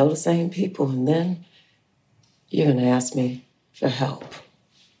 know the same people, and then you're going to ask me for help.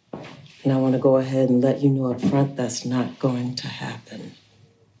 And I want to go ahead and let you know up front that's not going to happen.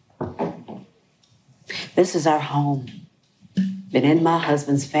 This is our home. Been in my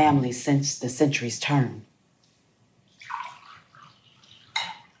husband's family since the century's turn.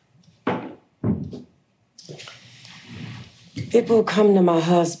 People come to my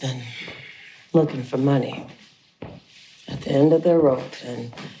husband looking for money at the end of their rope,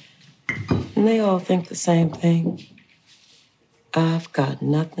 and they all think the same thing. I've got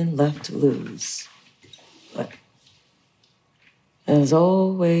nothing left to lose. But there's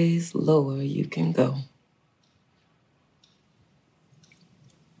always lower you can go.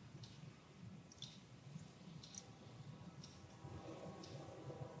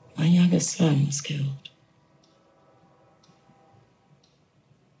 My youngest son was killed.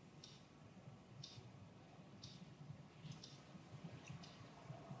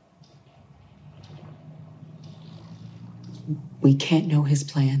 We can't know his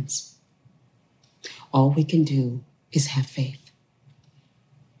plans. All we can do is have faith.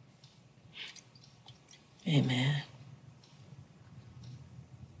 Amen.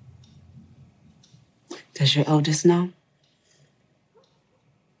 Does your eldest know?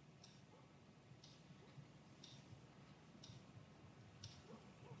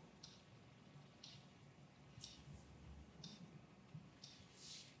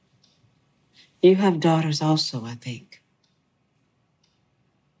 You have daughters also, I think.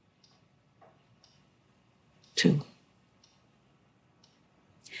 2.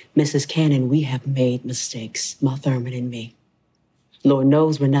 Mrs. Cannon, we have made mistakes, Ma Thurman and me. Lord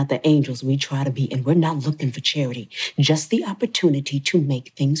knows we're not the angels we try to be, and we're not looking for charity, just the opportunity to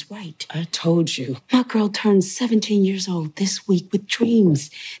make things right. I told you. My girl turns 17 years old this week with dreams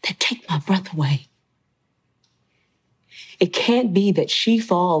that take my breath away. It can't be that she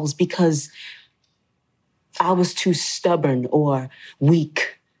falls because I was too stubborn or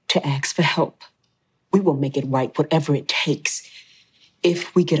weak to ask for help. We will make it right, whatever it takes,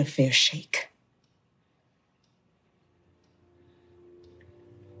 if we get a fair shake.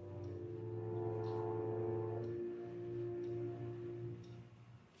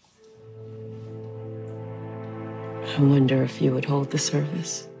 I wonder if you would hold the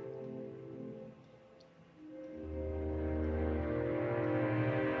service.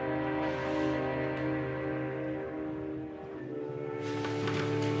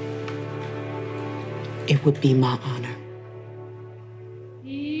 It would be my honor.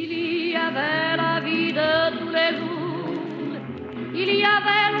 Il y avait la vie de tous les jours. Il y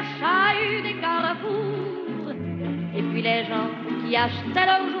avait le chahut des carrefours. Et puis les gens qui achetaient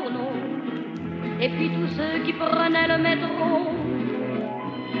leurs journaux. Et puis tous ceux qui prenaient le métro.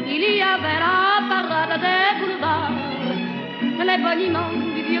 Il y avait la parade des boulevards. Les boniments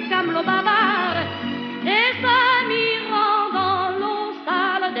du vieux camelot bavard. Et ça mirant dans l'eau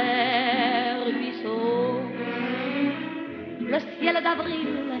sale des ruisseaux. Le ciel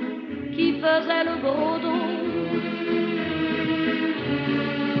d'avril qui faisait le gros dos.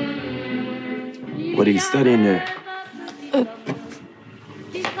 What are you studying there?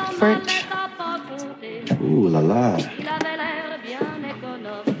 French. Ooh la la.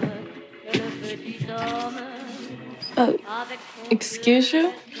 Excuse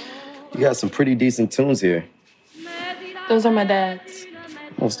you? You got some pretty decent tunes here. Those are my dad's.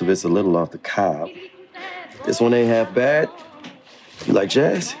 Most of it's a little off the cob. This one ain't half bad. You like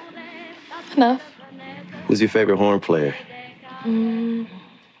jazz? Enough. Who's your favorite horn player? Louis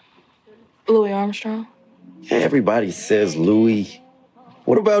Armstrong. Yeah, everybody says Louis.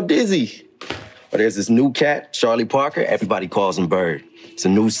 What about Dizzy? Or there's this new cat, Charlie Parker. Everybody calls him Bird. It's a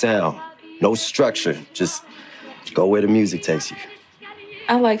new sound. No structure. Just go where the music takes you.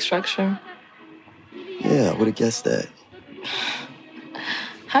 I like structure. Yeah, I would have guessed that.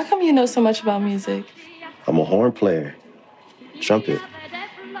 How come you know so much about music? I'm a horn player. Trumpet.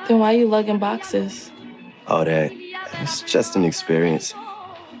 Then why you lugging boxes? Oh, that. It's just an experience.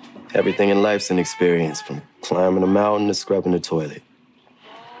 Everything in life's an experience, from climbing a mountain to scrubbing the toilet.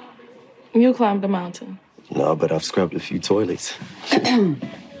 You climbed a mountain. No, but I've scrubbed a few toilets.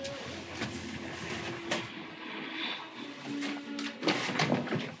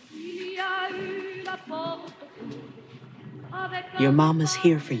 Your mama's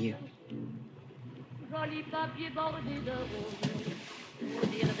here for you.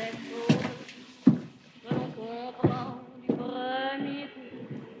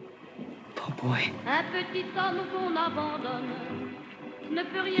 Poor boy.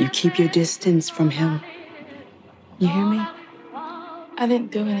 You keep your distance from him. You hear me? I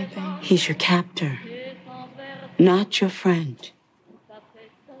didn't do anything. He's your captor, not your friend.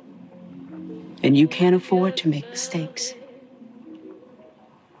 And you can't afford to make mistakes.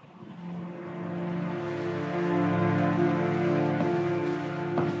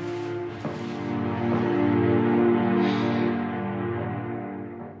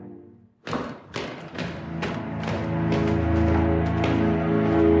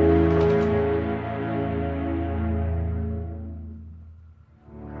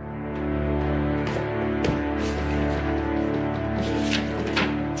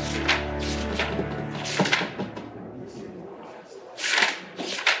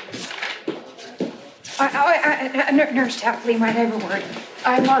 Nurse Tapley, might I have a word?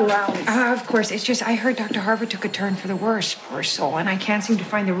 I'm on rounds. Of course. It's just I heard Dr. Harvard took a turn for the worse, poor soul, and I can't seem to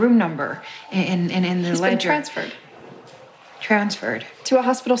find the room number in the He's ledger. been transferred. Transferred? To a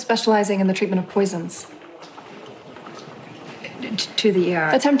hospital specializing in the treatment of poisons. To the,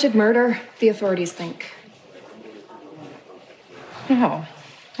 Attempted murder, the authorities think. Oh.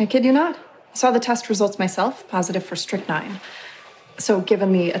 I kid you not. I saw the test results myself, positive for strychnine. So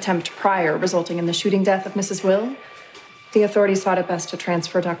given the attempt prior resulting in the shooting death of Mrs. Will, the authorities thought it best to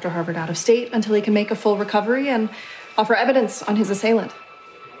transfer Dr. Harvard out of state until he can make a full recovery and offer evidence on his assailant.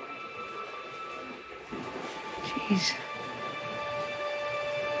 Jeez.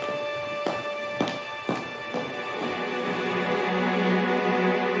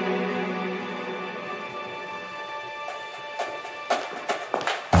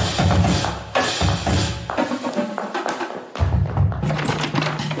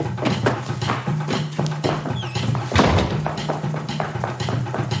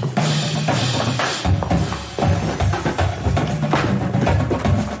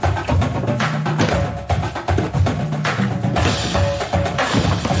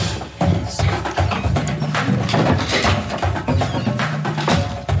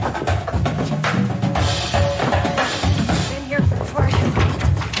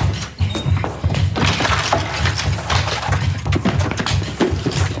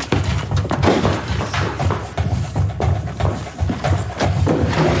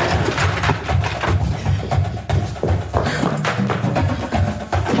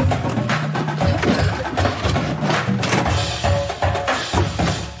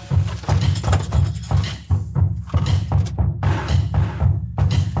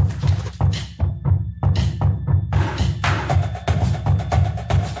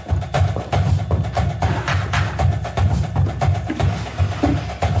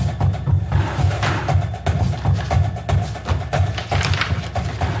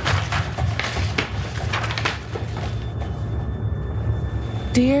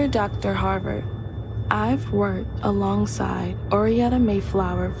 Dear Dr. Harvard, I've worked alongside Orietta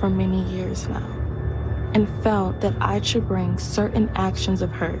Mayflower for many years now and felt that I should bring certain actions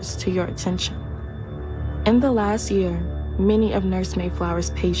of hers to your attention. In the last year, many of Nurse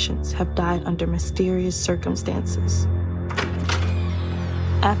Mayflower's patients have died under mysterious circumstances.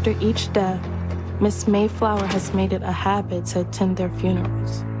 After each death, Miss Mayflower has made it a habit to attend their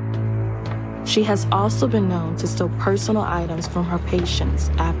funerals. She has also been known to steal personal items from her patients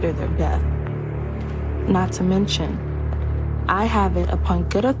after their death. Not to mention, I have it upon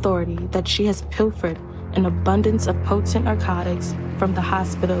good authority that she has pilfered an abundance of potent narcotics from the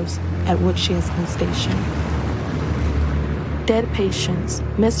hospitals at which she has been stationed. Dead patients,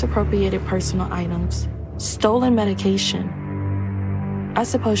 misappropriated personal items, stolen medication. I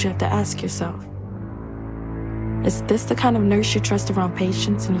suppose you have to ask yourself, is this the kind of nurse you trust around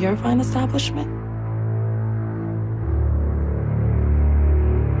patients in your fine establishment?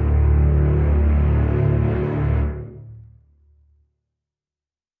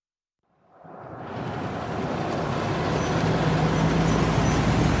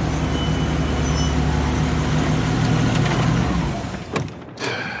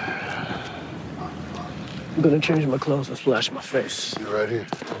 I'm gonna change my clothes and splash my face. You right here.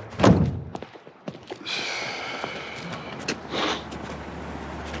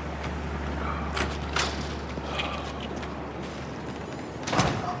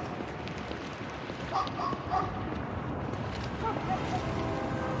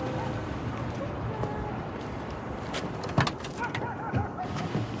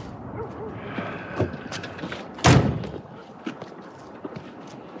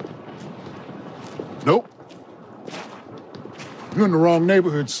 Nope. You're in the wrong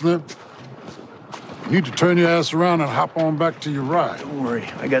neighborhood, Slim. You need to turn your ass around and hop on back to your ride. Don't worry,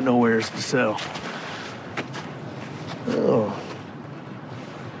 I got no wares to sell. Oh,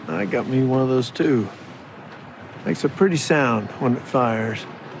 I got me one of those too. Makes a pretty sound when it fires.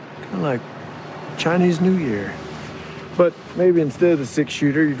 Kind of like Chinese New Year. But maybe instead of the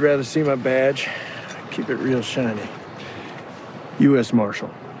 6-shooter, you'd rather see my badge. Keep it real shiny. U.S. Marshal.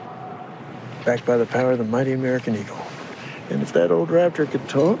 Backed by the power of the mighty American Eagle. And if that old raptor could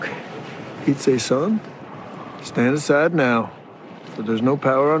talk, he'd say, son, stand aside now, for there's no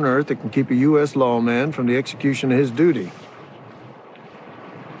power on earth that can keep a U.S. lawman from the execution of his duty.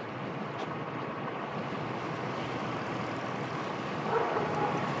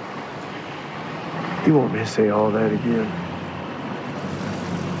 You want me to say all that again?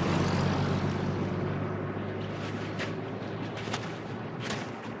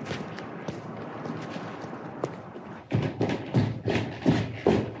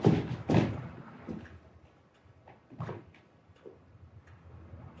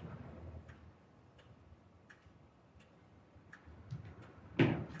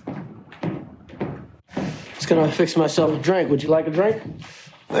 gonna fix myself a drink. Would you like a drink?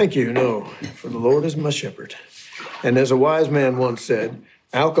 Thank you, no. For the Lord is my shepherd. And as a wise man once said,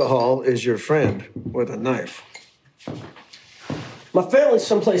 alcohol is your friend with a knife. My family's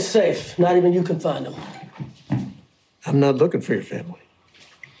someplace safe. Not even you can find them. I'm not looking for your family.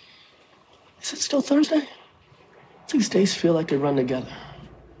 Is it still Thursday? These days feel like they run together.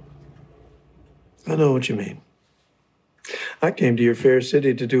 I know what you mean. I came to your fair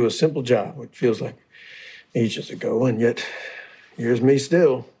city to do a simple job, which feels like ages ago, and yet here's me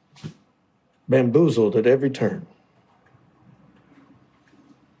still, bamboozled at every turn.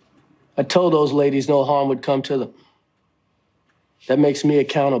 I told those ladies no harm would come to them. That makes me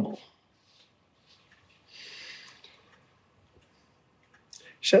accountable.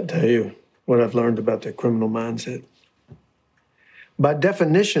 Shall I tell you what I've learned about the criminal mindset? By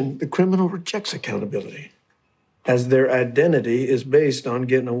definition, the criminal rejects accountability, as their identity is based on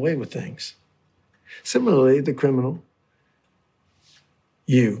getting away with things. Similarly, the criminal,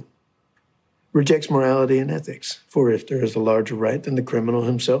 you, rejects morality and ethics, for if there is a larger right, then the criminal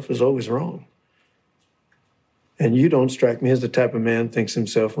himself is always wrong. And you don't strike me as the type of man thinks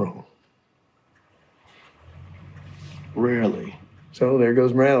himself wrong. Rarely. So there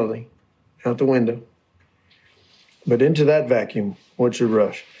goes morality, out the window. But into that vacuum, what's your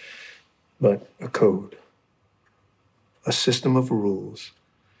rush? But a code, a system of rules,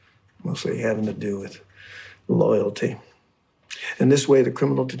 mostly having to do with loyalty. And this way, the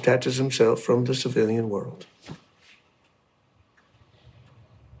criminal detaches himself from the civilian world.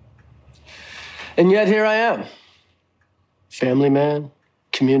 And yet here I am. Family man,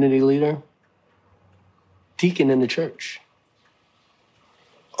 community leader, deacon in the church.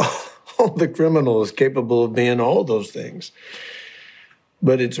 Oh, the criminal is capable of being all those things.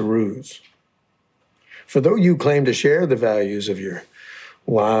 But it's a ruse. For though you claim to share the values of your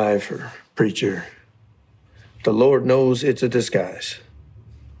wife or preacher, the Lord knows it's a disguise.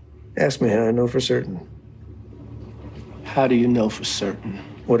 Ask me how I know for certain. How do you know for certain?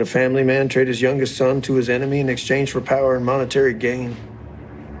 Would a family man trade his youngest son to his enemy in exchange for power and monetary gain?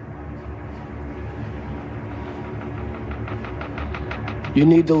 You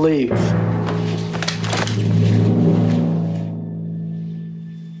need to leave.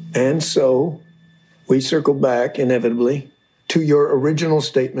 And so, we circle back, inevitably, to your original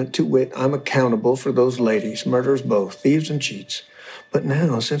statement, to wit, I'm accountable for those ladies, murderers both, thieves and cheats. But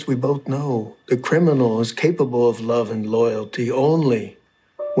now, since we both know the criminal is capable of love and loyalty only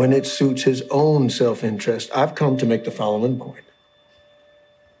when it suits his own self-interest, I've come to make the following point.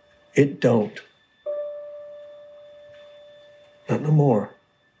 It don't. Not no more.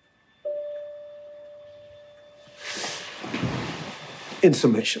 In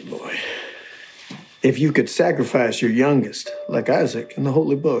summation, boy, if you could sacrifice your youngest, like Isaac in the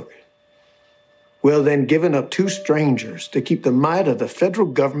Holy Book, well, then giving up two strangers to keep the might of the federal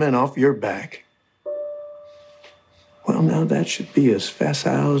government off your back, well, now that should be as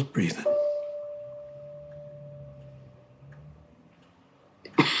facile as breathing.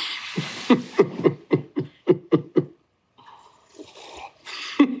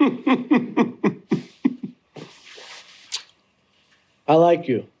 I like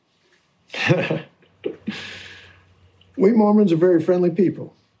you. We Mormons are very friendly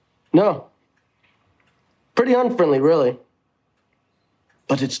people. No. Pretty unfriendly, really.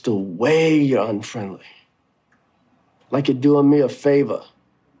 But it's the way you're unfriendly. Like you're doing me a favor.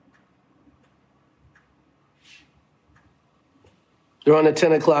 You're on the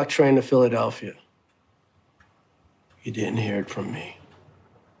 10 o'clock train to Philadelphia. You didn't hear it from me.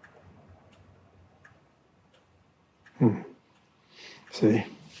 See?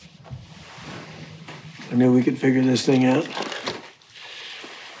 I knew we could figure this thing out.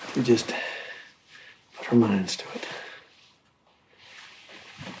 We just put our minds to it.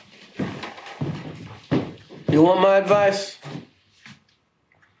 You want my advice?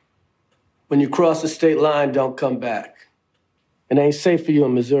 When you cross the state line, don't come back. It ain't safe for you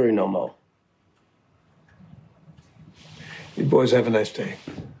in Missouri no more. You boys have a nice day.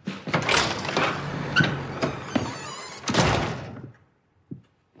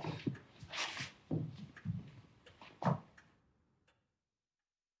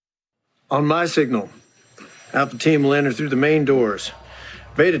 On my signal, Alpha team will enter through the main doors.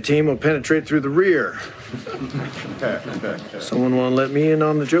 Beta team will penetrate through the rear. Someone want to let me in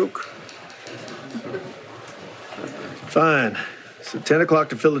on the joke? Fine. So 10 o'clock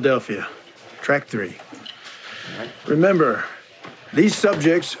to Philadelphia. Track 3. Remember, these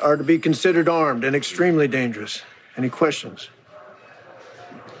subjects are to be considered armed and extremely dangerous. Any questions?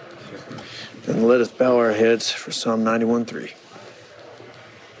 Then let us bow our heads for Psalm 91:3.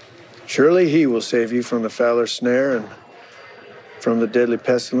 Surely he will save you from the fowler's snare and from the deadly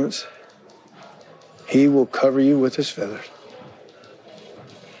pestilence. He will cover you with his feathers.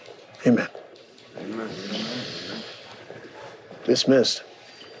 Amen. Dismissed.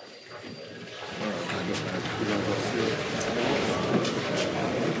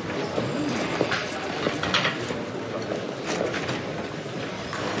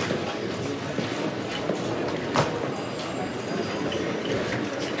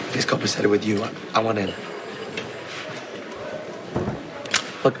 This cop said it with you. I want in.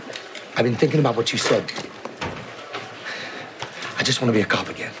 Look, I've been thinking about what you said. I just want to be a cop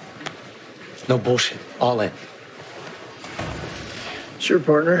again. No bullshit. All in. Sure,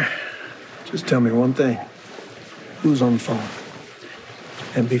 partner. Just tell me one thing. Who's on the phone?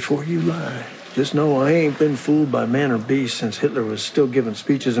 And before you lie, just know I ain't been fooled by man or beast since Hitler was still giving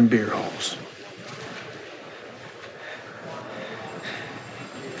speeches in beer halls.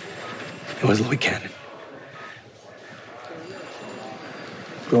 It was Louis Cannon.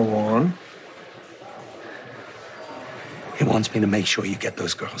 Go on. He wants me to make sure you get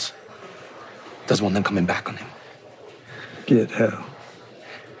those girls. Doesn't want them coming back on him. Get how?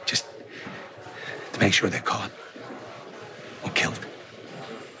 Just to make sure they're caught or killed.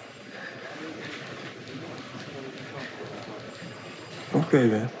 Okay,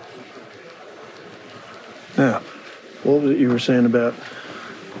 then. Now, what was it you were saying about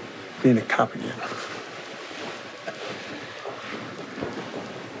being a cop again?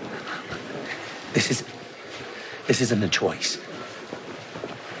 This isn't a choice.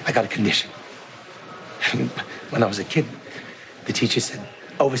 I got a condition. When I was a kid, the teacher said,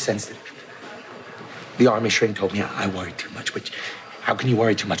 oversensitive. The army shrink told me I worry too much, which, how can you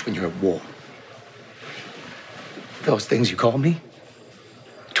worry too much when you're at war? Those things you call me,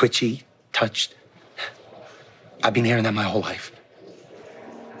 twitchy, touched, I've been hearing that my whole life.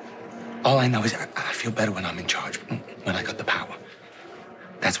 All I know is I feel better when I'm in charge, when I got the power.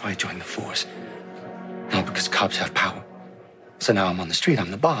 That's why I joined the force. No, because cops have power. So now I'm on the street,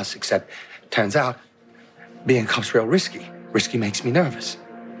 I'm the boss, except turns out being a cop's real risky. Risky makes me nervous.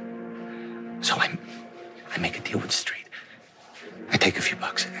 So I make a deal with the street. I take a few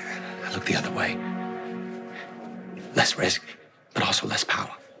bucks. I look the other way. Less risk, but also less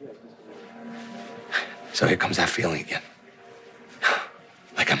power. So here comes that feeling again.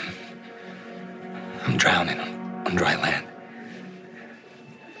 Like I'm drowning on dry land.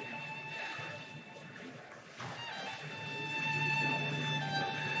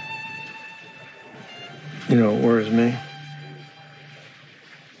 You know what worries me?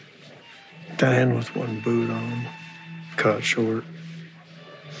 Dying with one boot on, caught short.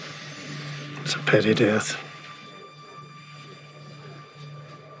 It's a petty death.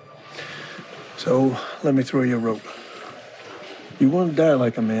 So, let me throw you a rope. You want to die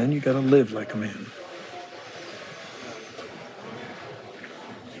like a man, you gotta live like a man.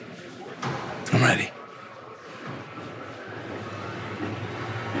 I'm ready.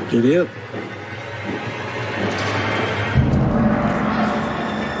 Giddy up.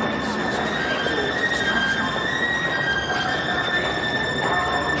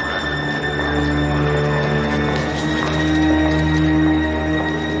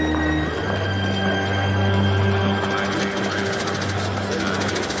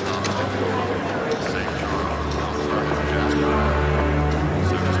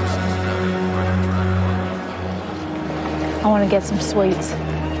 I want to get some sweets.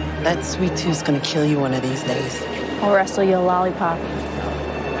 That sweet tooth's gonna kill you one of these days. I'll wrestle you a lollipop.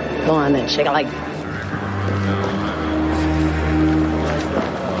 Go on then, shake a leg.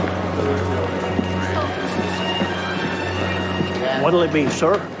 What'll it be,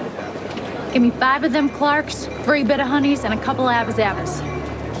 sir? Give me 5 of them Clarks, 3 bit of honeys, and a couple of Abba-Zabbas.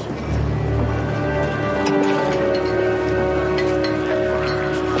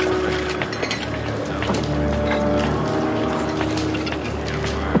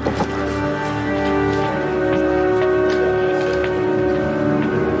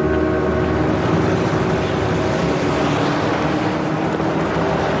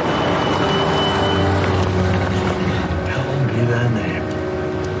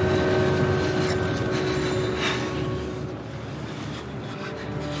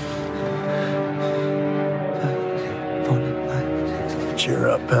 Cheer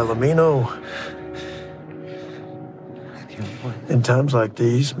up, Palomino. In times like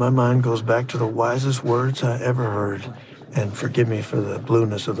these, my mind goes back to the wisest words I ever heard. And forgive me for the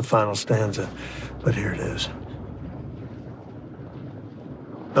blueness of the final stanza, but here it is.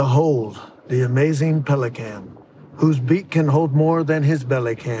 Behold, the amazing pelican, whose beak can hold more than his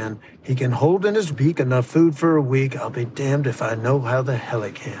belly can. He can hold in his beak enough food for a week. I'll be damned if I know how the hell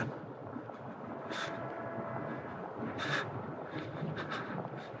he can.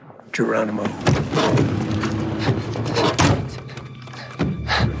 Geronimo.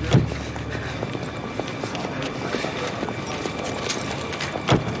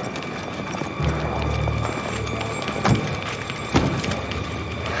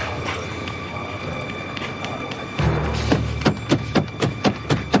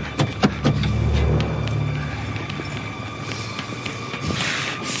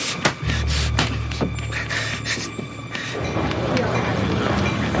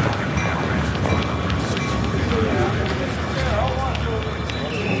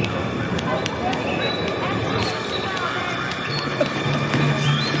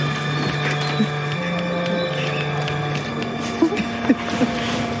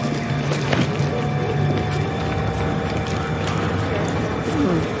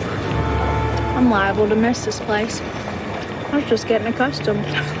 I'm liable to miss this place. I was just getting accustomed.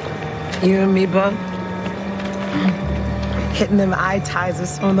 You and me both. Hitting them eye ties is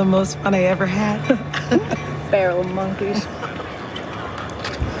some of the most fun I ever had. Barrel of monkeys.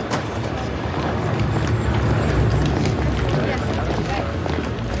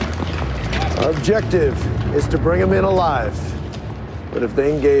 Our objective is to bring them in alive. But if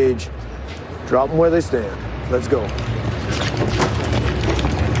they engage, drop them where they stand. Let's go.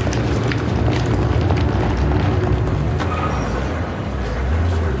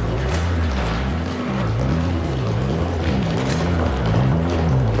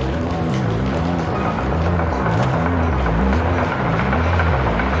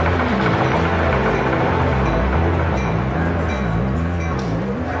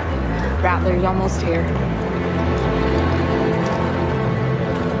 Rattler's almost here.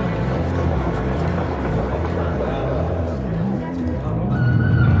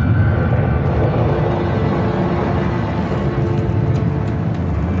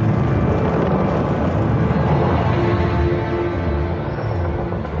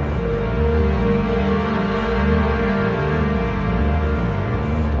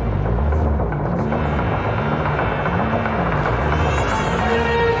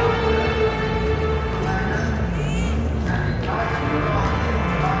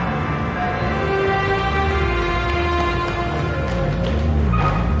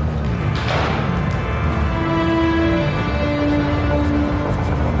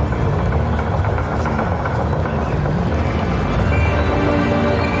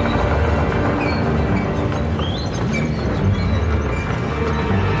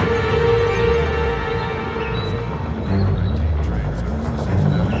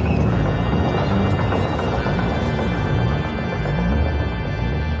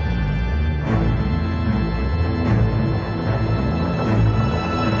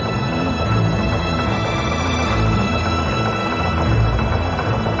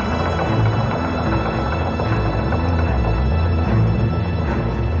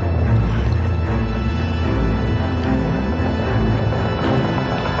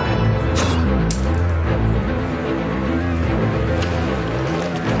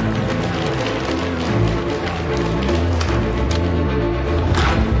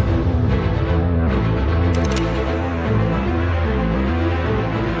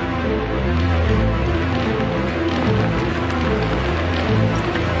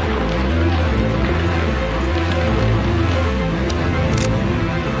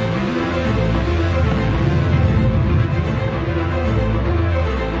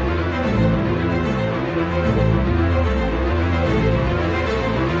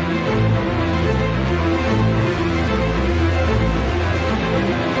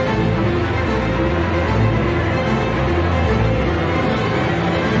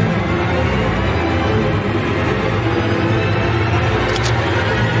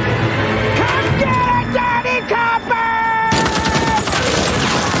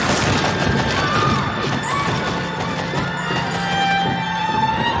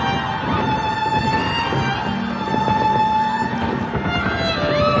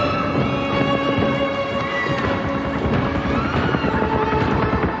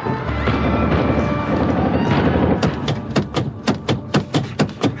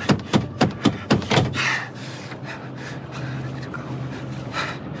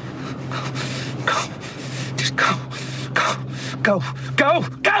 Go, go,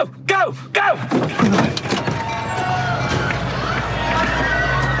 go, go, go!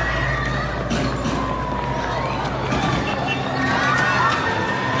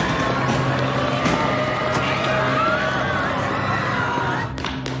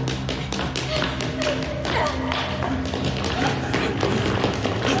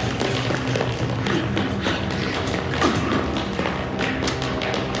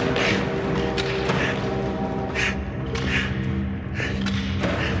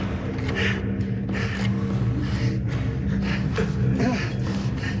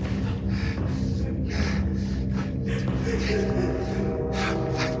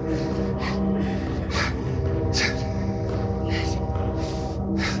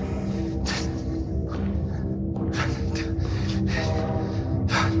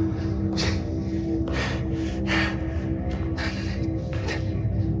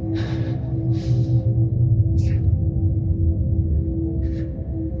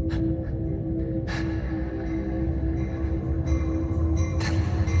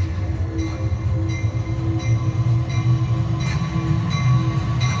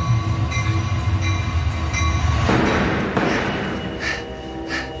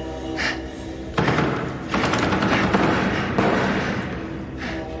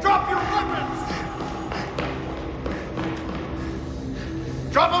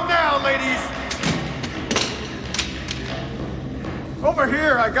 Drop them now, ladies! Over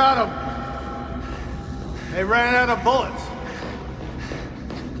here, I got them. They ran out of bullets.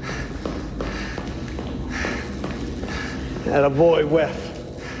 Attaboy, Wes.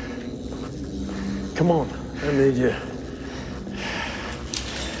 Come on, I need you.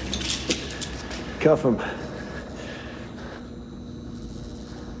 Cuff him.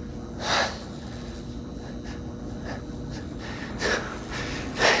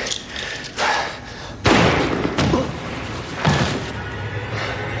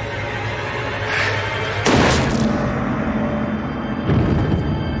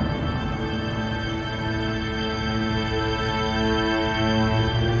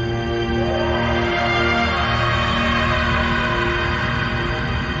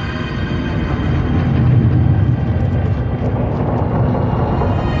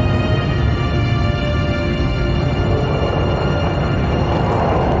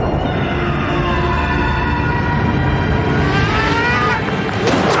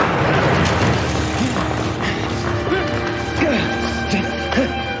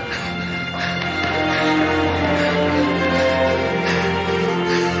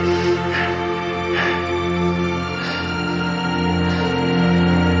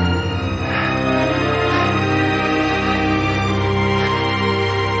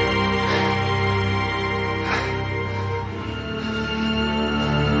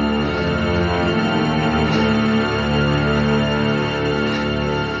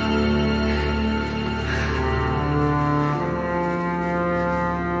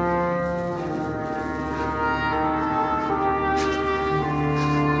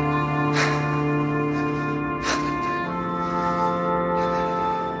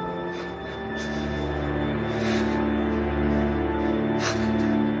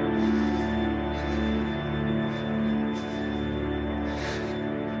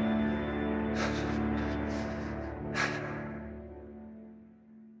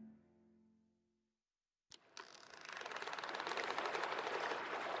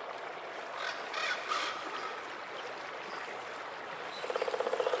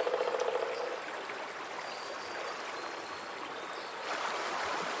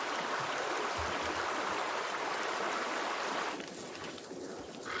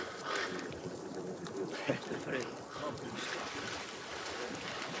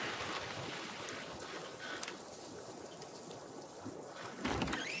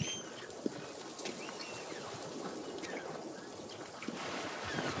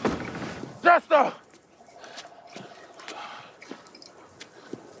 Justo!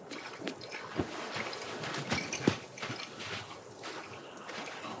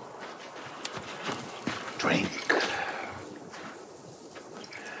 Drink.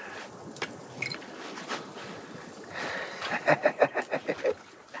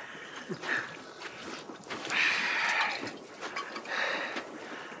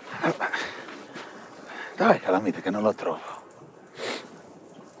 Dov'è Calamite che non lo trovo?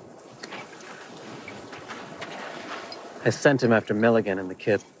 I sent him after Milligan and the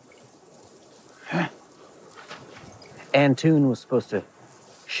kid. Huh? Antoon was supposed to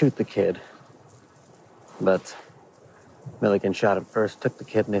shoot the kid, but Milligan shot him first, took the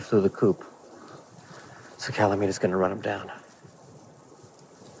kid, and they flew the coop. So Calamite's gonna run him down.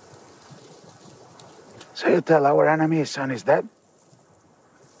 So you tell our enemy his son is dead?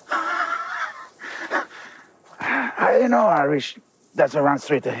 I know, Irish. That's a run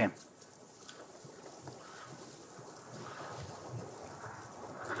straight to him.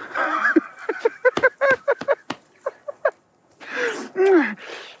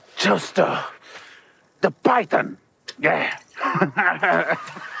 Justo. The python. Yeah.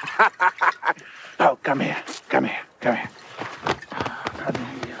 Oh, come here. Come here. Come here.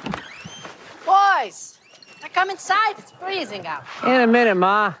 Boys, now come inside. It's freezing out. In a minute,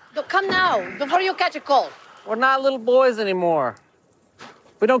 Ma. Come now, before you catch a cold. We're not little boys anymore.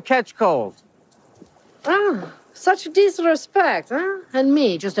 We don't catch colds. Ah, such disrespect, huh? And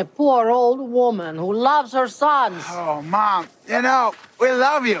me, just a poor old woman who loves her sons. Oh, Mom, you know, we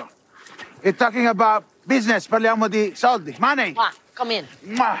love you. You're talking about business, parliamo di soldi, money. Ah, come in.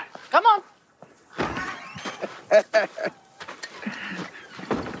 Mwah. Come on.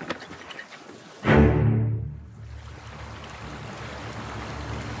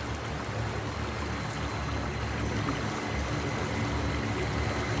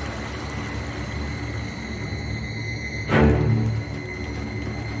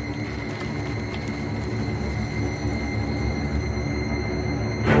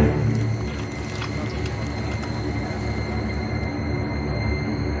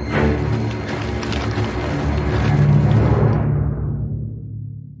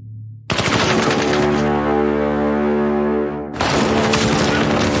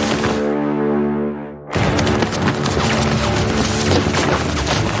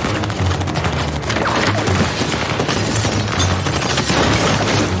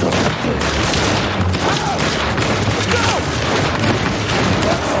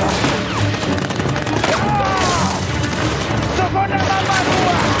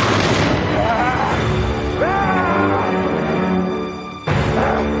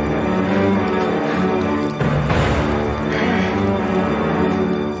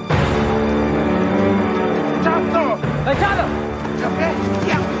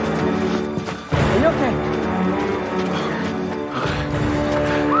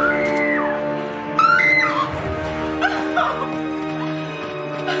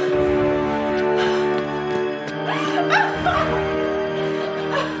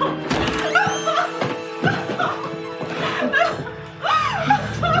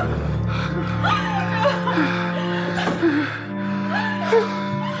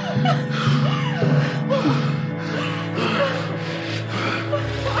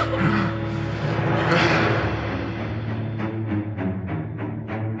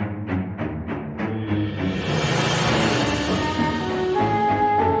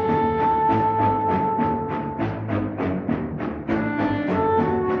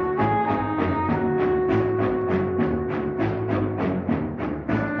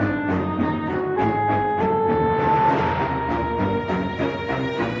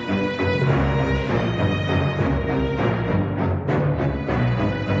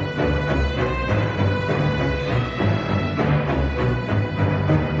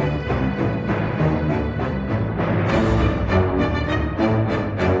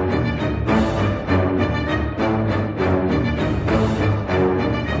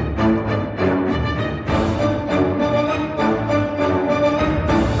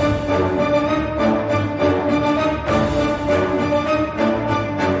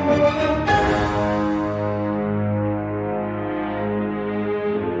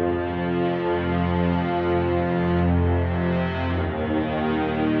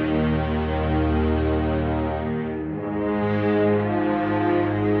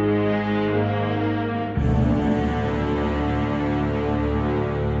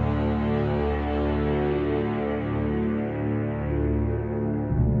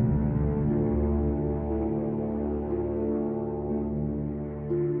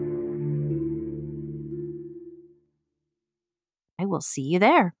 I will see you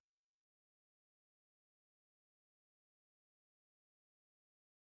there.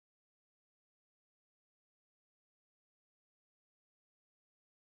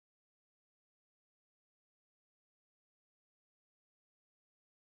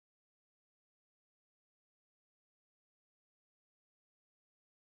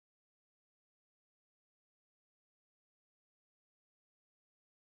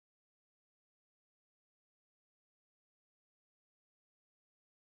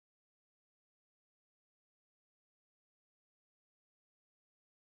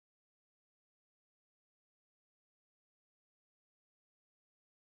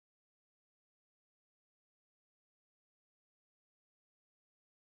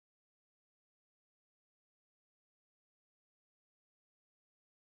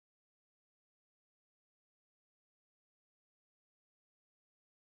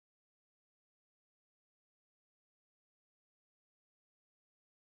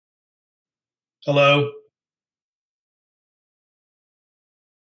 Hello?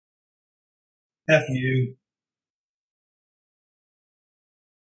 F you.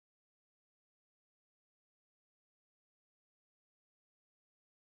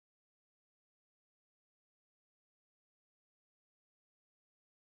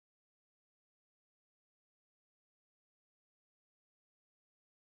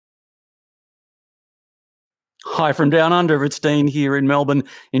 Hi from down under. It's Dean here in Melbourne,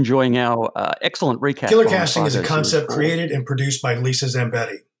 enjoying our excellent recap. Killer on Casting is a Fargo Series concept 4. created and produced by Lisa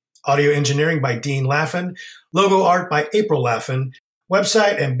Zambetti. Audio engineering by Dean Laffin. Logo art by April Laffin.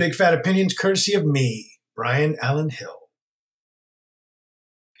 Website and Big Fat Opinions courtesy of me, Brian Allen Hill.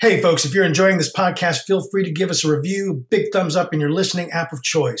 Hey, folks, if you're enjoying this podcast, feel free to give us a review, big thumbs up in your listening app of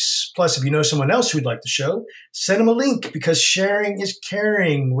choice. Plus, if you know someone else who'd like the show, send them a link because sharing is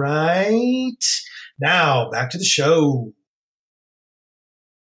caring, right? Now, back to the show.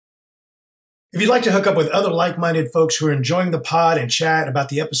 If you'd like to hook up with other like-minded folks who are enjoying the pod and chat about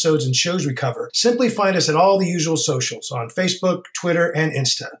the episodes and shows we cover, simply find us at all the usual socials on Facebook, Twitter, and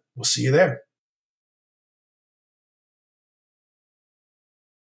Insta. We'll see you there.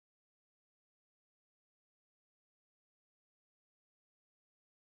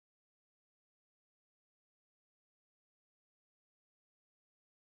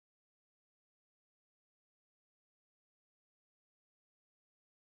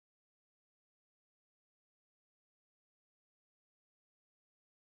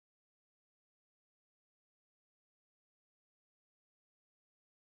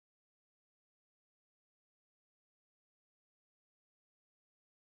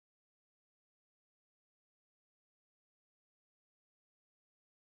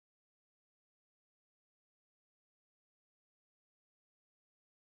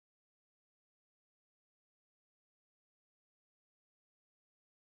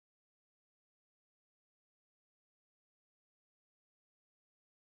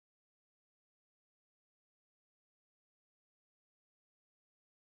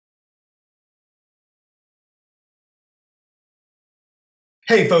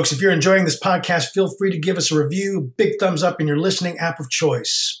 Hey, folks, if you're enjoying this podcast, feel free to give us a review, big thumbs up in your listening app of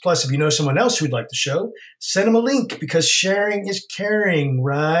choice. Plus, if you know someone else who'd like the show, send them a link because sharing is caring,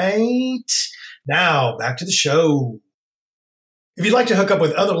 right? Now, back to the show. If you'd like to hook up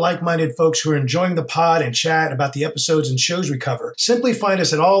with other like-minded folks who are enjoying the pod and chat about the episodes and shows we cover, simply find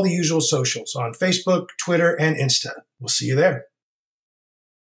us at all the usual socials on Facebook, Twitter, and Insta. We'll see you there.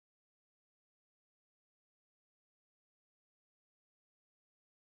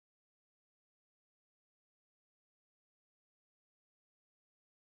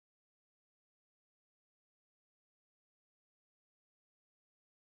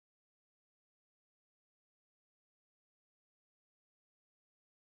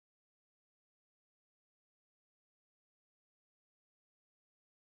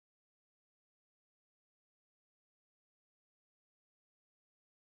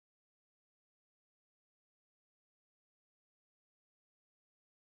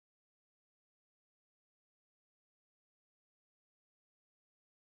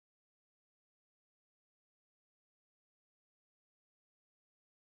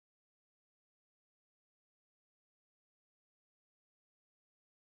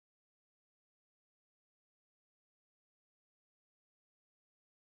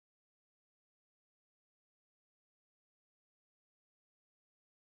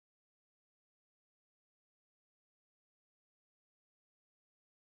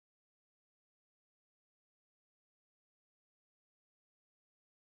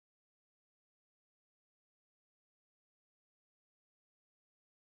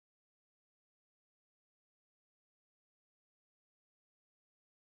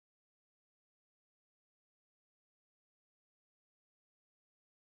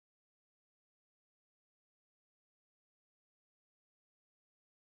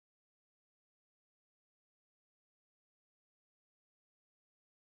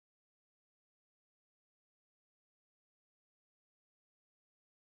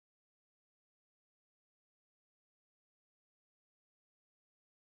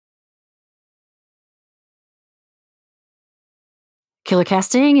 Killer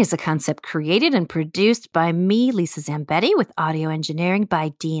Casting is a concept created and produced by me, Lisa Zambetti, with audio engineering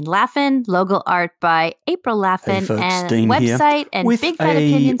by Dean Laffin, logo art by April Laffin, Hey folks, and Dean website here, and with Big Fat a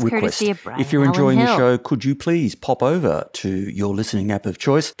Opinions request. courtesy of Brian If you're Allen enjoying Hill. the show, could you please pop over to your listening app of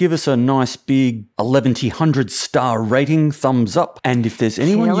choice, give us a nice big 1,100-star rating, thumbs up, and if there's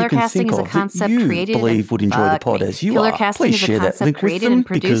anyone Killer you can Casting think is a of that concept you created believe and would enjoy the fuck pod me. as you Killer are, Casting please is a share that concept link with created them and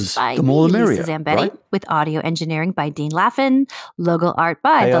produced because by the more me, the merrier, Lisa Zambetti, right? with audio engineering by Dean Laffin, logo art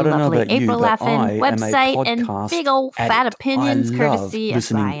by Hey, the I don't know lovely about you, April but Laffin, I am a website and podcast big old fat addict. opinions I love courtesy of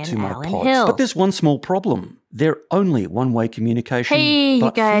listening Brian to my Allen pods. Hill. But there's one small problem. They're only one-way communication. Hey, you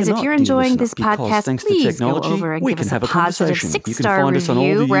but guys, fear if not, you're dear enjoying listener, this because podcast, thanks to please go technology, over and we give can us a have a positive conversation. You can 6-star find us on all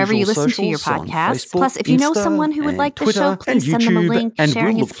review the wherever you usual listen to your socials, on podcast. Facebook, Plus, if you know Insta, someone who would and like the Twitter, show, please and send them a YouTube, link. and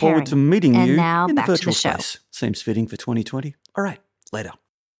Sharing we'll is look forward caring. to meeting And you now in the back to the virtual show. space. Seems fitting for 2020. All right, later.